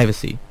wants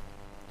privacy.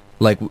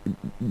 Like,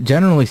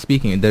 generally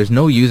speaking, there's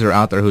no user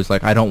out there who's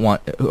like, I don't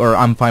want, or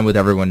I'm fine with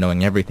everyone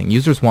knowing everything.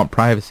 Users want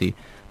privacy,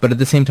 but at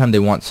the same time they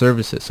want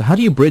services. So how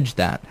do you bridge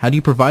that? How do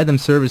you provide them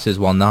services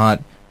while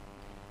not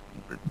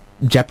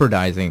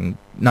jeopardizing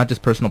not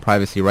just personal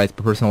privacy rights,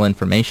 but personal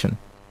information?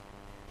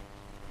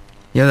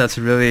 Yeah, that's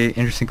a really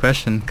interesting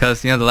question,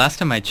 because, you know, the last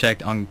time I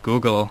checked on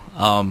Google,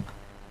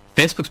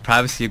 Facebook's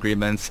privacy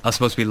agreements are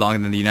supposed to be longer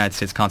than the United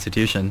States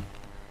Constitution.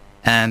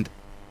 And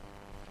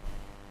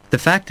the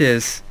fact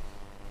is,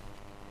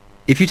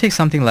 if you take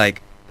something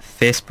like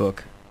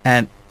Facebook,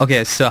 and,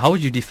 okay, so how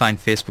would you define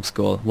Facebook's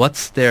goal?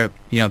 What's their,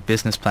 you know,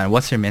 business plan?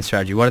 What's their main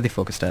strategy? What are they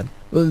focused at?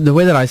 Well, the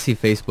way that I see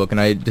Facebook,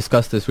 and I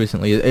discussed this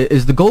recently,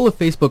 is the goal of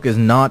Facebook is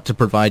not to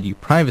provide you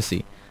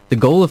privacy. The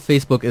goal of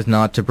Facebook is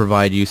not to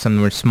provide you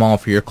somewhere small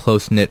for your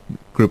close-knit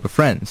group of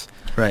friends.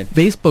 Right.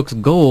 Facebook's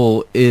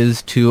goal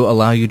is to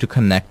allow you to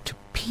connect to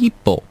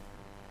people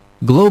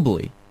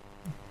globally.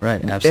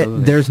 Right,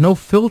 absolutely. There's no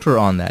filter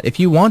on that.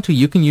 If you want to,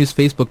 you can use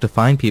Facebook to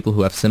find people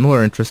who have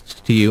similar interests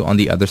to you on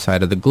the other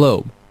side of the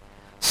globe.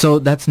 So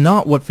that's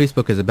not what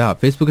Facebook is about.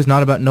 Facebook is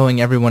not about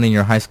knowing everyone in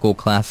your high school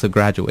class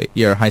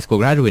your high school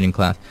graduating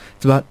class.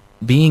 It's about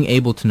being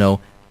able to know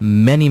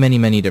many, many,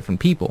 many different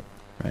people.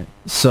 Right.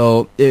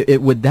 So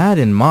with that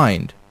in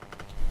mind,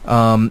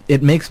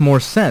 it makes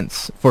more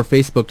sense for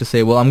Facebook to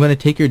say, well, I'm going to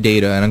take your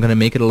data and I'm going to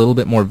make it a little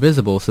bit more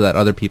visible so that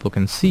other people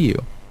can see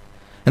you.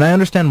 And I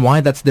understand why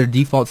that's their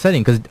default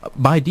setting, because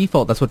by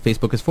default, that's what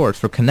Facebook is for. It's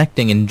for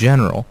connecting in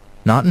general,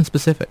 not in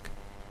specific.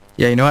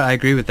 Yeah, you know what? I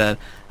agree with that.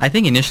 I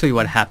think initially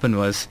what happened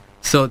was,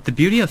 so the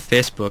beauty of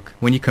Facebook,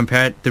 when you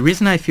compare it, the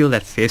reason I feel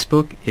that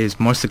Facebook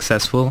is more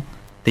successful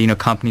than, you know,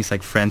 companies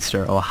like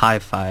Friendster or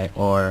Hi-Fi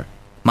or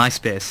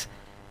MySpace,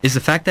 is the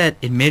fact that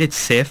it made it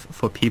safe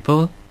for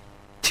people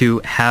to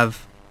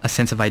have a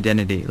sense of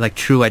identity, like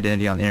true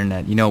identity on the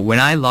internet. You know,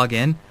 when I log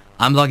in,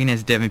 I'm logging in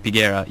as Devin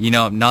Pigera, you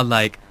know, not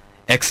like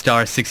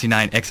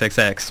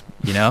XStar69XXX,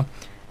 you know?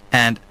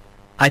 And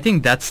I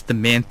think that's the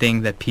main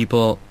thing that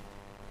people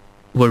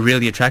were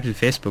really attracted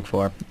to Facebook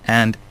for.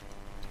 And,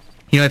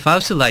 you know, if I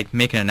was to, like,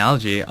 make an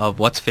analogy of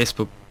what's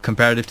Facebook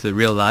comparative to the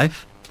real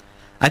life,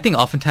 I think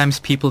oftentimes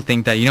people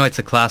think that, you know, it's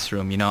a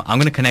classroom, you know, I'm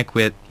going to connect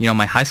with, you know,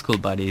 my high school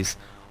buddies,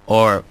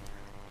 or,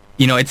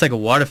 you know, it's like a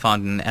water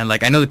fountain, and,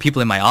 like, I know the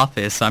people in my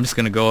office, so I'm just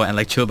going to go and,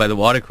 like, chill by the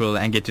water cooler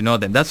and get to know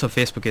them. That's what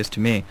Facebook is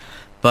to me.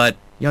 But,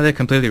 you know, they're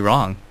completely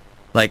wrong.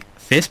 Like,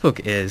 Facebook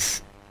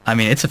is, I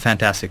mean, it's a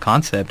fantastic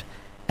concept,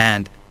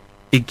 and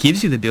it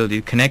gives you the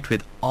ability to connect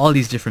with all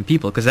these different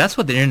people, because that's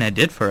what the internet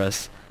did for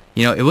us.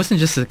 You know, it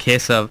wasn't just a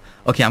case of,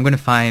 okay, I'm going to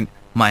find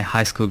my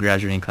high school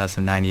graduating class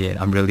of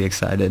 98. I'm really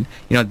excited.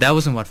 You know, that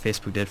wasn't what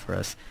Facebook did for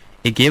us.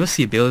 It gave us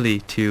the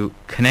ability to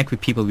connect with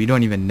people we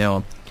don't even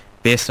know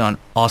based on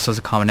all sorts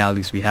of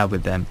commonalities we have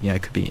with them. You know,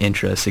 it could be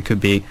interests. It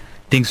could be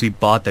things we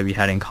bought that we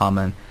had in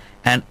common.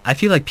 And I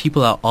feel like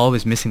people are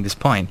always missing this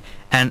point.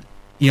 And,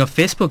 you know,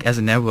 Facebook as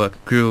a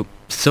network grew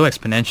so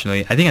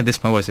exponentially. I think at this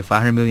point, was it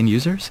 500 million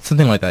users?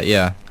 Something like that,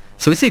 yeah.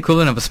 So it's the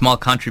equivalent of a small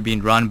country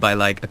being run by,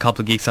 like, a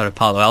couple of geeks out of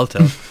Palo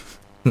Alto,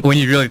 when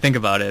you really think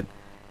about it.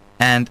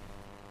 And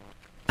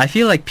I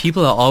feel like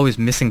people are always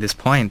missing this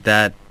point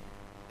that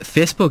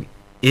Facebook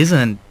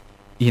isn't,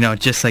 you know,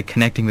 just, like,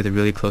 connecting with a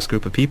really close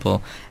group of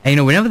people. And, you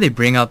know, whenever they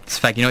bring up this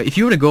fact, you know, if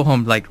you were to go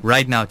home, like,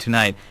 right now,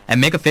 tonight,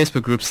 and make a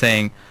Facebook group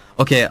saying,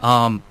 okay,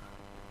 1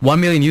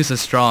 million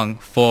users strong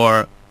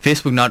for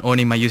Facebook not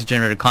owning my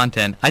user-generated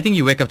content, I think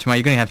you wake up tomorrow,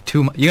 you're gonna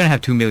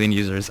have 2 million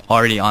users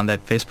already on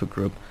that Facebook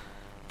group.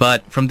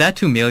 But from that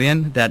 2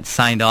 million that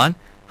signed on,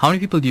 how many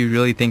people do you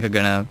really think are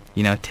gonna,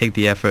 you know, take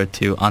the effort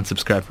to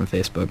unsubscribe from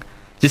Facebook?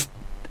 Just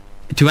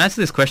to answer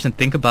this question,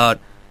 think about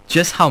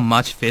just how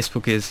much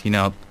Facebook is, you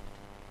know,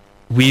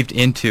 weaved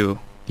into,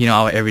 you know,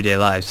 our everyday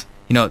lives.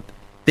 You know,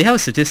 they have a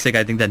statistic,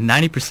 I think, that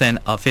 90%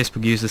 of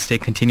Facebook users stay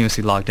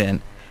continuously logged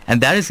in, and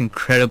that is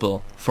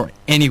incredible for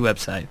any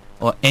website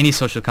or any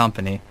social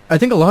company. I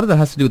think a lot of that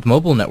has to do with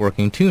mobile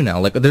networking too now.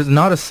 Like, there's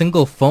not a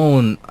single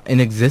phone in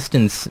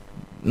existence,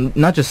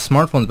 not just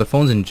smartphones, but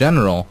phones in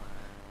general,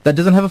 that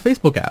doesn't have a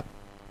Facebook app.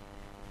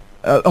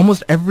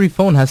 Almost every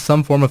phone has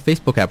some form of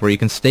Facebook app where you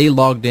can stay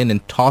logged in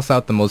and toss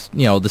out the most,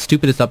 you know, the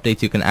stupidest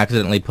updates you can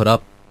accidentally put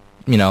up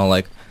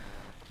like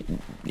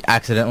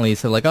accidentally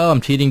said like, oh,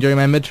 I'm cheating during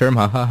my midterm,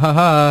 ha ha ha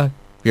ha.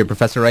 Your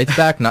professor writes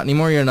back, not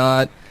anymore, you're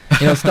not.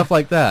 Stuff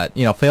like that.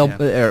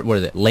 What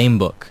is it? Lame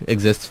book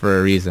exists for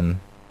a reason.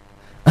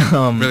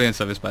 Brilliant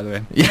service, by the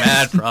way.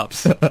 Yes. Mad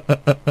props.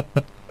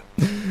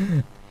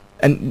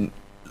 And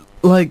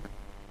like,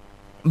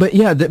 but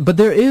yeah, but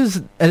there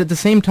is, at the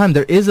same time,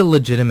 there is a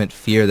legitimate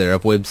fear there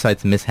of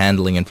websites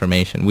mishandling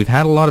information. We've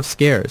had a lot of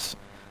scares.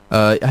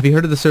 Have you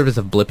heard of the service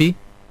of Blippy?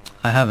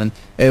 I haven't.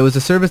 It was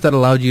a service that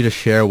allowed you to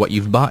share what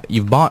you've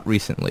bought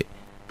recently,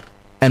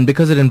 and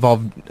because it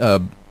involved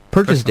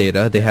purchase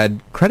data, they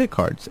had credit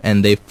cards,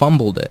 and they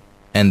fumbled it,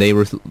 and they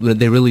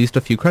released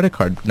a few credit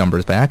card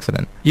numbers by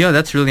accident. Yeah,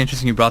 that's really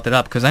interesting you brought that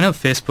up, because I know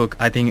Facebook,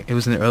 I think it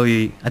was in the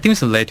late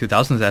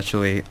 2000s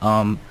actually,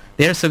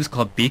 they had a service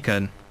called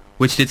Beacon,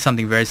 which did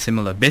something very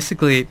similar.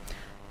 Basically,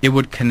 it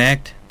would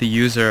connect the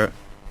user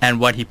and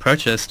what he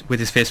purchased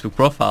with his Facebook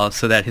profile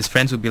so that his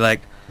friends would be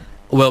like,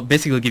 well,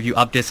 basically give you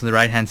updates on the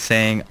right hand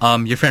saying,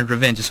 your friend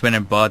Ravin just went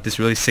and bought this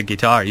really sick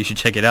guitar, you should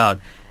check it out.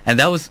 And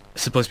that was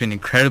supposed to be an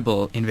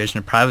incredible invasion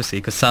of privacy,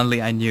 because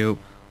suddenly I knew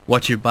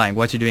what you're buying,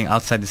 what you're doing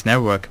outside this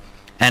network.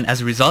 And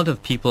as a result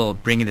of people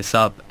bringing this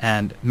up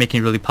and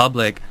making it really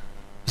public,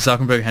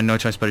 Zuckerberg had no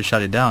choice but to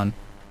shut it down.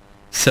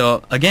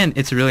 So again,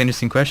 it's a really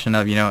interesting question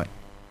of,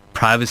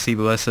 privacy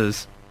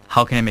versus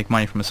how can I make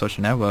money from a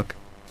social network?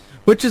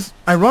 Which is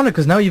ironic,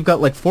 because now you've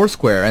got like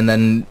Foursquare and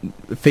then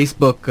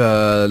Facebook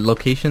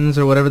locations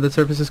or whatever the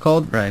service is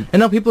called. Right. And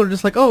now people are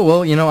just like, oh,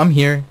 well, I'm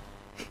here.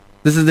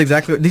 These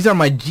are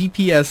my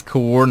GPS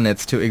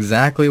coordinates to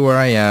exactly where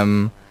I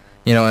am,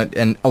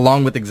 and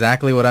along with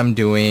exactly what I'm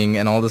doing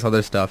and all this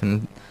other stuff.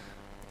 And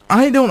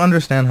I don't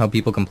understand how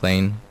people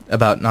complain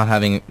about not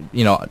having,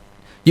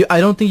 I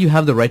don't think you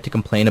have the right to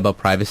complain about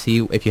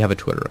privacy if you have a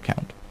Twitter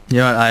account.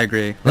 Yeah, I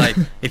agree. Like,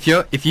 if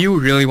you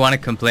really want to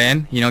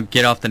complain,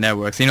 get off the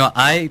networks.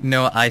 I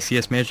know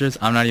ICS majors.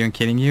 I'm not even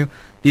kidding you.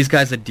 These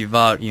guys are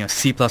devout,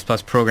 C++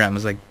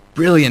 programmers, like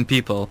brilliant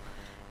people.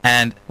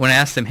 And when I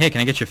ask them, hey,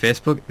 can I get your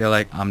Facebook? They're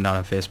like, I'm not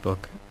on Facebook.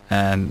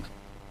 And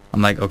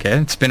I'm like, okay,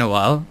 it's been a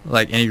while.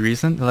 Like, any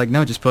reason? They're like,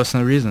 no, just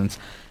personal reasons.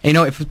 And,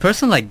 if a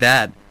person like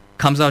that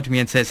comes out to me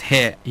and says,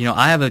 hey,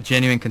 I have a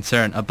genuine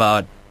concern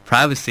about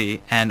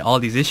privacy and all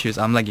these issues,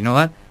 I'm like, you know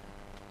what?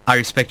 I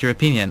respect your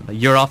opinion.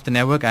 Like, you're off the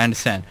network, I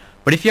understand.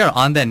 But if you're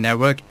on that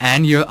network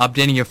and you're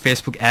updating your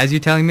Facebook as you're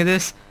telling me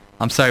this,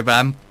 I'm sorry,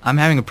 but I'm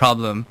having a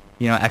problem,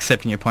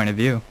 accepting your point of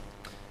view.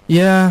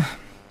 Yeah.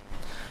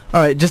 All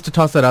right, just to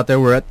toss that out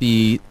there, we're at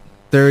a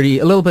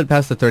little bit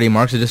past the 30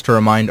 mark, so just to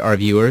remind our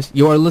viewers,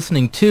 you are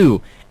listening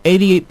to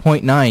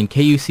 88.9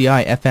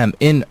 KUCI FM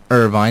in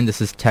Irvine.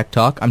 This is Tech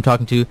Talk. I'm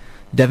talking to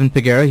Devin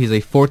Pigera. He's a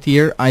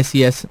fourth-year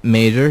ICS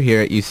major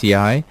here at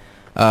UCI.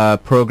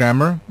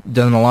 Programmer,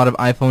 done a lot of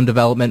iPhone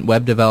development,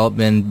 web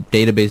development,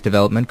 database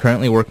development,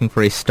 currently working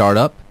for a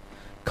startup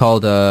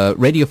called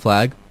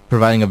RadioFlag,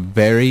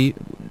 providing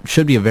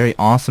should be a very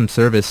awesome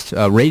service,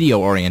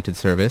 radio-oriented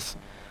service.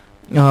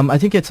 I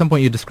think at some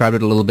point you described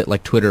it a little bit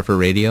like Twitter for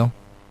radio.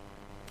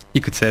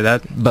 You could say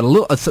that. But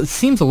it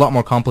seems a lot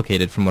more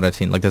complicated from what I've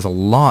seen. Like, there's a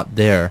lot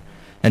there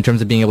in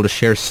terms of being able to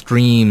share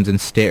streams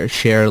and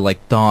share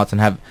like thoughts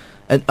and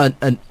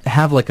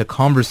have like a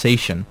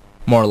conversation,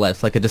 more or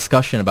less, like a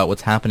discussion about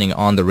what's happening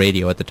on the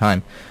radio at the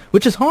time,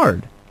 which is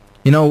hard.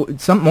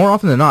 More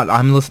often than not,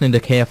 I'm listening to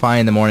KFI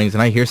in the mornings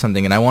and I hear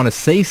something and I want to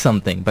say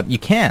something, but you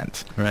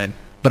can't. Right.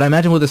 But I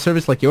imagine with a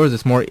service like yours,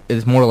 it's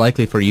more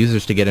likely for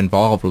users to get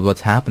involved with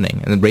what's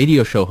happening, and the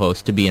radio show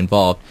host to be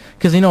involved,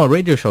 because a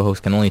radio show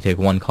host can only take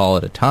one call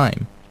at a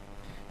time.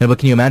 But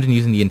can you imagine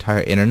using the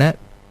entire internet?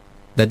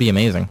 That'd be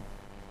amazing.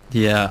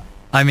 Yeah,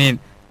 I mean,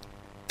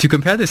 to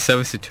compare this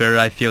service to Twitter,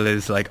 I feel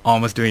is like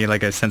almost doing it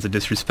like a sense of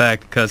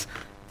disrespect, because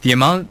the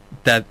amount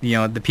that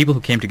the people who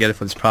came together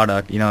for this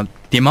product,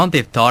 the amount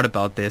they've thought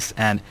about this,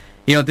 and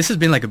this has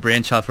been like a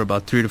brainchild for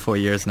about 3 to 4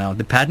 years now.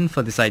 The patent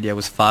for this idea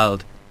was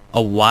filed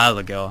a while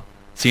ago,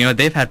 so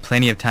they've had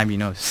plenty of time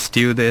to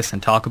stew this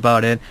and talk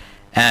about it,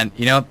 and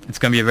it's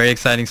going to be a very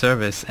exciting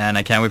service, and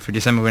I can't wait for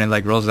December when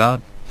it rolls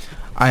out.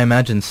 I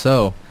imagine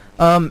so.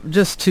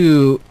 Just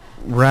to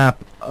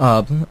wrap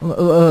up,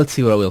 let's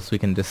see what else we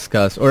can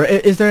discuss, or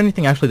is there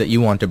anything actually that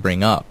you want to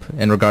bring up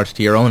in regards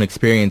to your own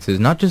experiences,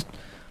 not just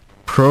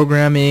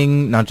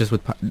programming, not just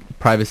with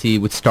privacy,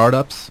 with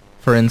startups,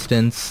 for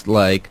instance?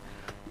 Like,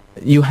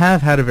 you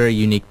have had a very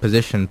unique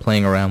position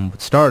playing around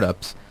with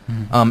startups.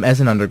 As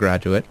an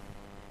undergraduate.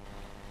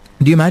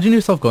 Do you imagine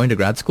yourself going to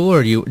grad school,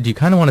 or do you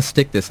kind of want to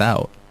stick this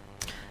out?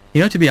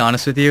 To be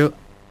honest with you,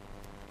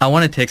 I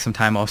want to take some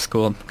time off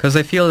school, because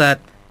I feel that,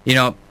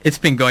 it's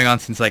been going on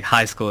since like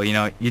high school.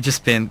 You've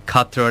just been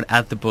cutthroat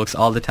at the books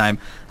all the time.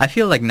 I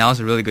feel like now's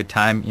a really good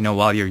time,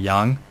 while you're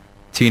young,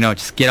 to,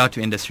 just get out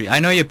to industry. I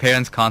know your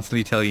parents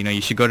constantly tell you,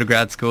 you should go to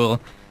grad school,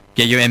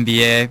 get your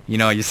MBA,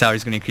 your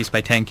salary's going to increase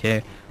by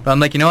 10K. But I'm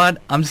like, you know what?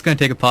 I'm just going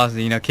to take a pause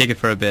and, kick it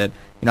for a bit.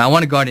 I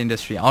want to go out to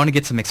industry. I want to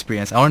get some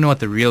experience. I want to know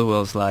what the real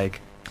world's like.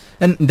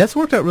 And that's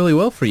worked out really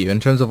well for you in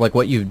terms of like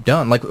what you've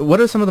done. Like,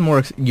 what are some of the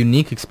more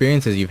unique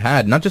experiences you've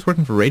had, not just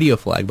working for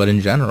RadioFlag, but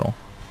in general?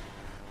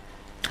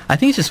 I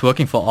think it's just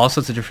working for all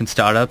sorts of different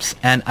startups.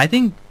 And I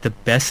think the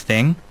best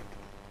thing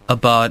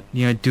about,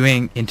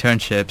 doing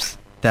internships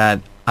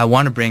that I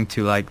want to bring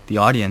to, like, the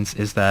audience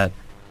is that,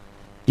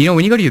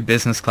 when you go to your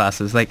business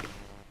classes, like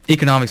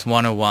Economics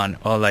 101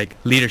 or, like,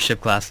 leadership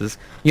classes,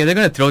 they're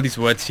going to throw these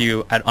words to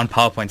you on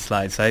PowerPoint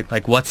slides, right?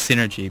 Like, what's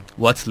synergy?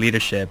 What's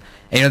leadership?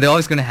 And, they're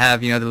always going to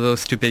have, the little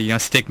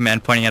stupid, stick men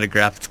pointing at a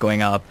graph that's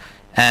going up.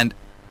 And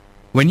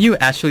when you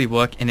actually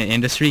work in an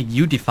industry,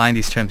 you define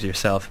these terms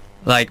yourself.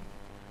 Like,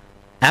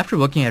 after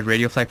working at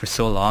RadioFlag for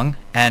so long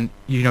and,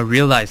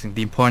 realizing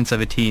the importance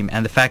of a team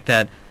and the fact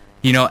that,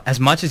 as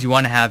much as you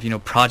want to have,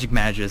 project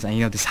managers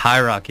and, this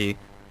hierarchy,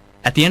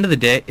 at the end of the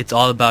day, it's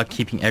all about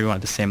keeping everyone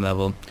at the same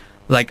level.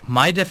 Like,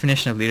 my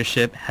definition of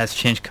leadership has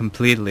changed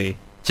completely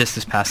just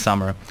this past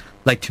summer.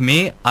 Like, to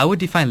me, I would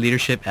define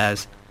leadership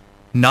as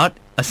not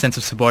a sense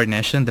of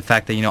subordination, the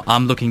fact that,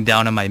 I'm looking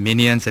down on my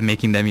minions and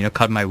making them,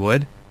 cut my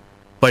wood,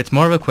 but it's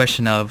more of a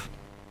question of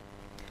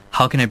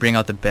how can I bring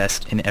out the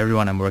best in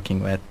everyone I'm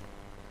working with.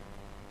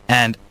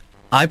 And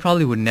I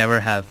probably would never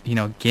have,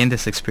 gained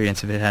this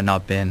experience if it had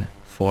not been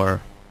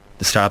for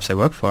the startups I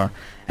work for.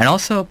 And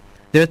also,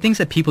 there are things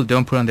that people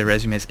don't put on their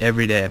resumes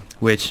every day,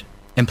 which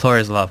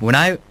employers love. When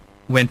I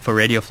went for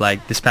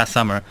RadioFlag this past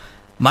summer,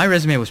 my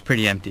resume was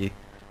pretty empty.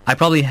 I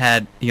probably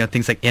had,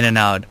 things like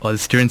In-N-Out or the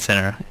Student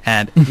Center,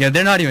 and,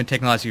 they're not even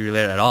technology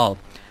related at all.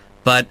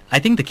 But I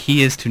think the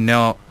key is to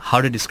know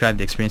how to describe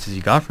the experiences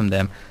you got from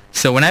them.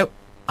 So when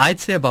I'd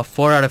say about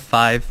 4 out of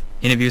 5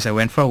 interviews I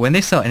went for, when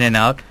they saw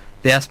In-N-Out,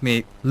 they asked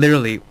me,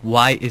 literally,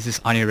 why is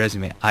this on your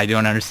resume? I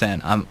don't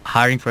understand. I'm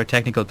hiring for a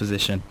technical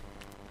position.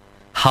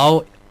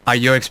 How are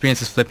your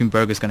experiences flipping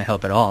burgers going to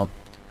help at all?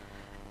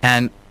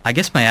 And I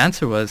guess my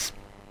answer was,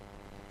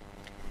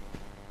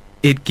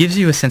 it gives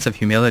you a sense of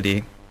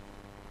humility,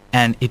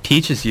 and it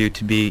teaches you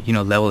to be,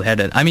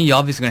 level-headed. I mean, you're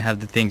obviously going to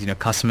have the things,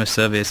 customer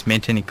service,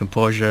 maintaining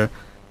composure,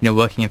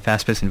 working in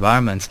fast-paced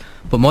environments.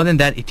 But more than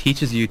that, it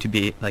teaches you to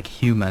be, like,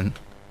 human.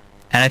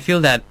 And I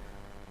feel that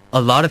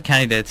a lot of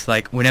candidates,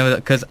 like, whenever,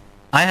 because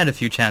I had a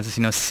few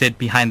chances, sit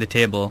behind the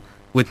table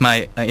with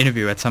my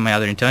interviewer at some of my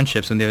other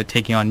internships when they were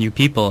taking on new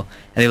people.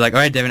 And they're like, all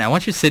right, Devin, I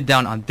want you to sit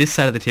down on this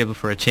side of the table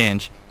for a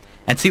change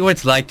and see what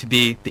it's like to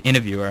be the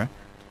interviewer.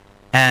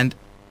 And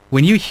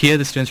when you hear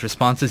the students'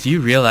 responses,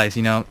 you realize,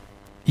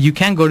 you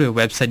can go to a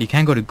website, you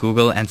can go to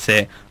Google and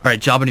say, all right,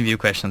 job interview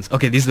questions.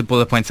 Okay, these are the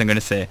bullet points I'm going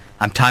to say.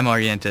 I'm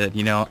time-oriented,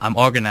 I'm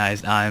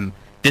organized, I'm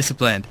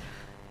disciplined.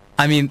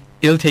 I mean,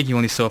 it'll take you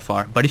only so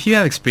far. But if you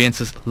have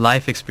experiences,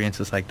 life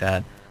experiences like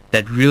that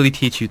really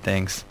teach you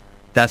things,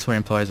 that's what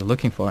employers are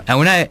looking for.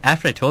 And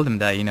after I told them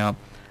that,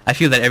 I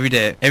feel that every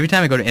day, every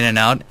time I go to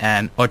In-N-Out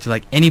or to,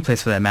 like, any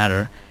place for that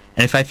matter,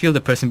 and if I feel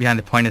the person behind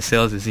the point of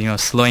sales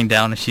is, slowing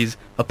down and she's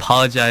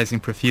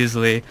apologizing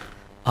profusely,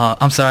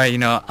 I'm sorry,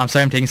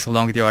 I'm taking so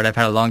long with your order, I've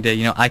had a long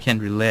day, I can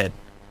relate.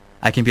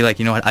 I can be like,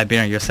 what, I've been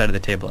on your side of the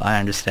table, I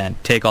understand,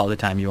 take all the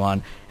time you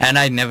want. And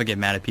I never get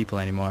mad at people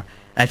anymore.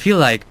 I feel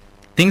like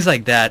things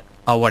like that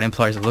are what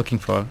employers are looking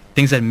for,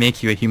 things that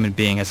make you a human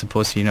being as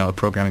opposed to, a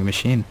programming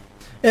machine.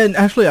 And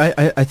actually,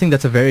 I think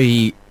that's a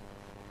very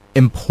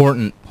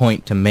important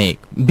point to make.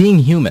 Being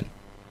human.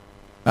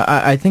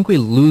 I think we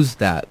lose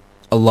that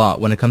a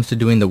lot when it comes to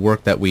doing the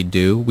work that we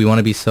do. We want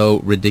to be so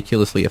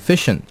ridiculously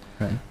efficient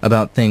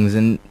about things.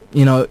 And,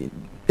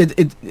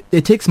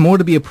 it takes more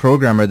to be a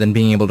programmer than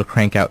being able to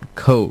crank out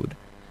code.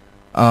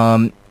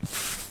 For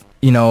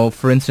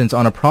instance,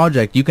 on a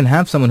project, you can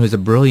have someone who's a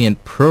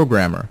brilliant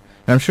programmer.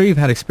 And I'm sure you've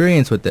had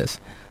experience with this.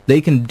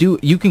 You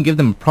can give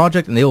them a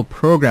project and they will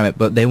program it,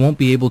 but they won't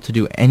be able to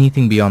do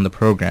anything beyond the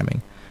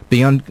programming,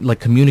 beyond, like,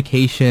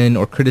 communication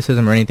or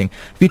criticism or anything.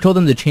 If you told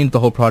them to change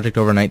the whole project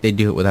overnight, they'd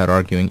do it without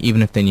arguing,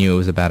 even if they knew it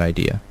was a bad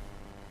idea.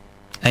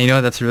 And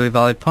that's a really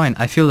valid point.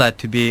 I feel that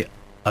to be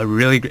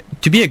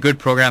a good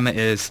programmer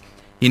is,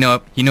 your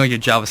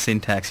Java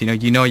syntax,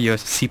 you know your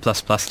C++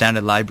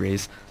 standard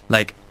libraries,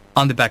 like,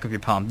 on the back of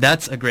your palm.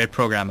 That's a great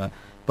programmer.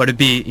 But to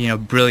be,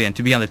 brilliant,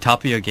 to be on the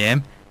top of your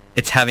game,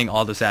 it's having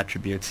all those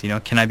attributes.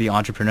 Can I be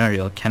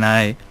entrepreneurial? Can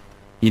I,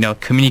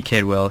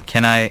 communicate well?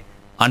 Can I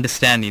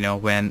understand,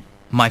 when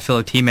my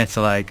fellow teammates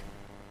are like,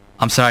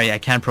 I'm sorry, I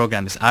can't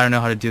program this. I don't know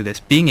how to do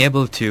this. Being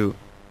able to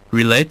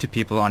relate to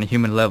people on a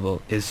human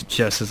level is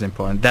just as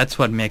important. That's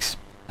what makes,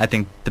 I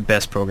think, the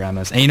best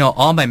programmers. And,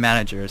 all my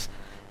managers,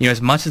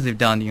 as much as they've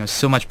done,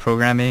 so much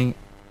programming,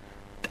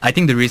 I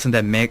think the reason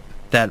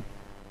that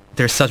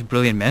they're such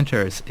brilliant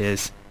mentors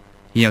is,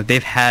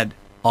 they've had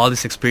all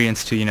this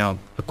experience to,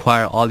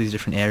 acquire all these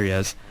different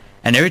areas.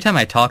 And every time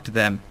I talk to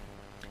them,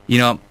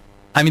 there'll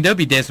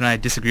be days when I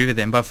disagree with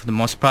them, but for the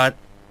most part,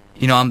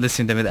 I'm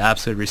listening to them with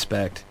absolute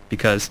respect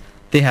because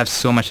they have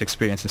so much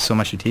experience and so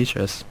much to teach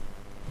us.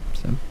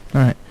 So.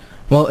 All right.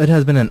 Well, it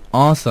has been an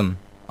awesome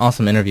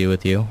interview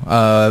with you.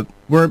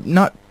 We're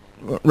not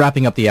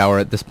wrapping up the hour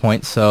at this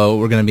point, so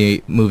we're going to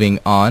be moving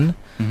on.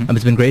 Mm-hmm.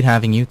 It's been great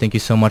having you. Thank you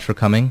so much for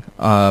coming.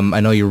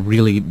 I know you're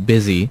really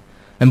busy.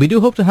 And we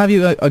do hope to have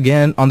you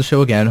again on the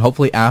show again,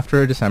 hopefully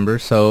after December.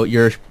 So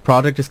your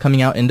product is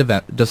coming out in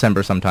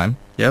December sometime.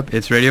 Yep,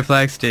 it's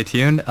RadioFlag. Stay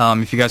tuned.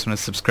 If you guys want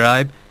to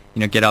subscribe,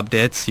 get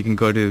updates, you can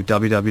go to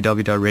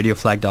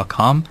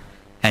www.radioflag.com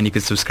and you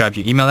can subscribe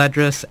to your email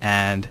address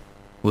and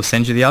we'll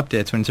send you the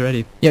updates when it's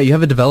ready. Yeah, you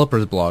have a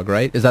developer's blog,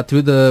 right? Is that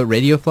through the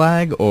Radio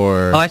Flag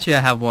or? Oh, actually, I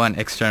have one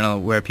external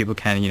where people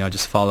can,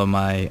 just follow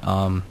my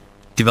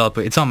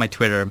developer. It's on my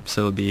Twitter,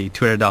 so it'll be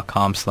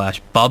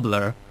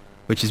twitter.com/bubbler,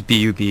 which is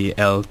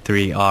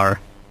BUBL3R.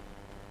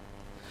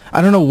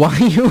 I don't know why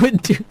you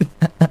would do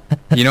that.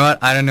 You know what?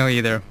 I don't know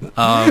either.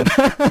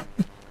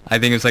 I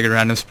think it's like a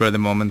random spur of the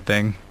moment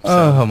thing. So.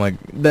 Oh my,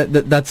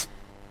 that's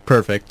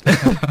perfect.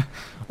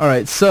 All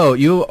right, so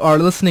you are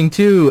listening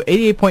to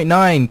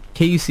 88.9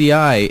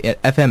 KUCI at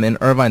FM in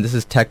Irvine. This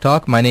is Tech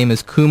Talk. My name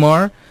is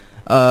Kumar.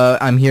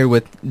 I'm here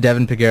with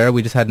Devin Pigera.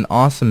 We just had an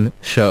awesome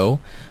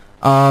show.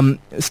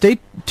 Stay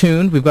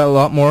tuned. We've got a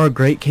lot more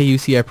great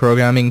KUCI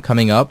programming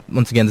coming up.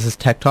 Once again, this is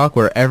Tech Talk.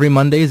 We're every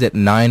Mondays at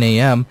 9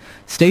 a.m.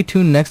 Stay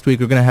tuned next week.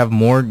 We're going to have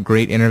more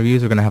great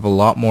interviews. We're going to have a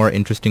lot more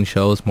interesting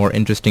shows, more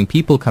interesting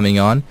people coming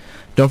on.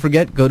 Don't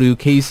forget, go to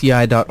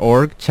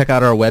kuci.org. Check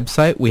out our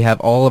website. We have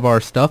all of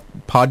our stuff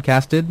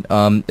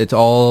podcasted. It's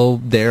all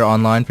there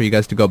online for you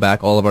guys to go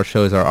back. All of our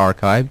shows are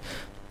archived.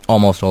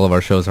 Almost all of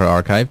our shows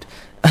are archived.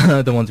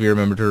 The ones we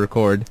remember to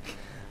record.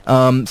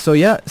 So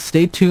yeah,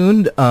 stay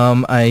tuned.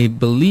 I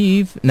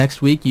believe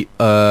next week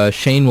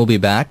Shane will be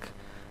back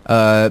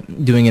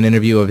doing an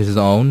interview of his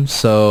own.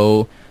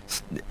 So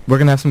we're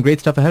going to have some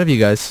great stuff ahead of you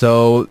guys.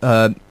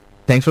 So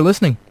thanks for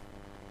listening.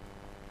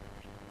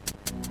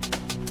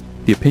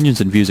 The opinions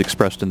and views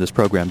expressed in this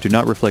program do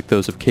not reflect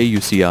those of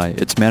KUCI,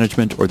 its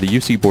management, or the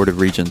UC Board of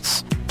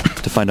Regents.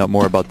 To find out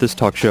more about this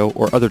talk show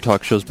or other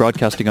talk shows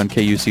broadcasting on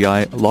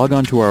KUCI, log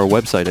on to our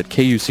website at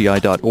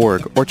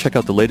kuci.org or check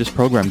out the latest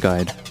program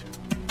guide.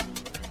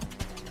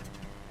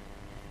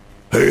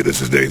 Hey, this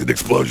is Nathan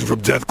Explosion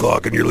from Death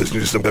Clock, and you're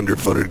listening to some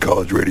underfunded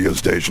college radio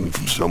station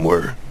from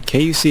somewhere.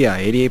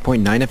 KUCI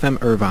 88.9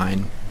 FM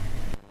Irvine.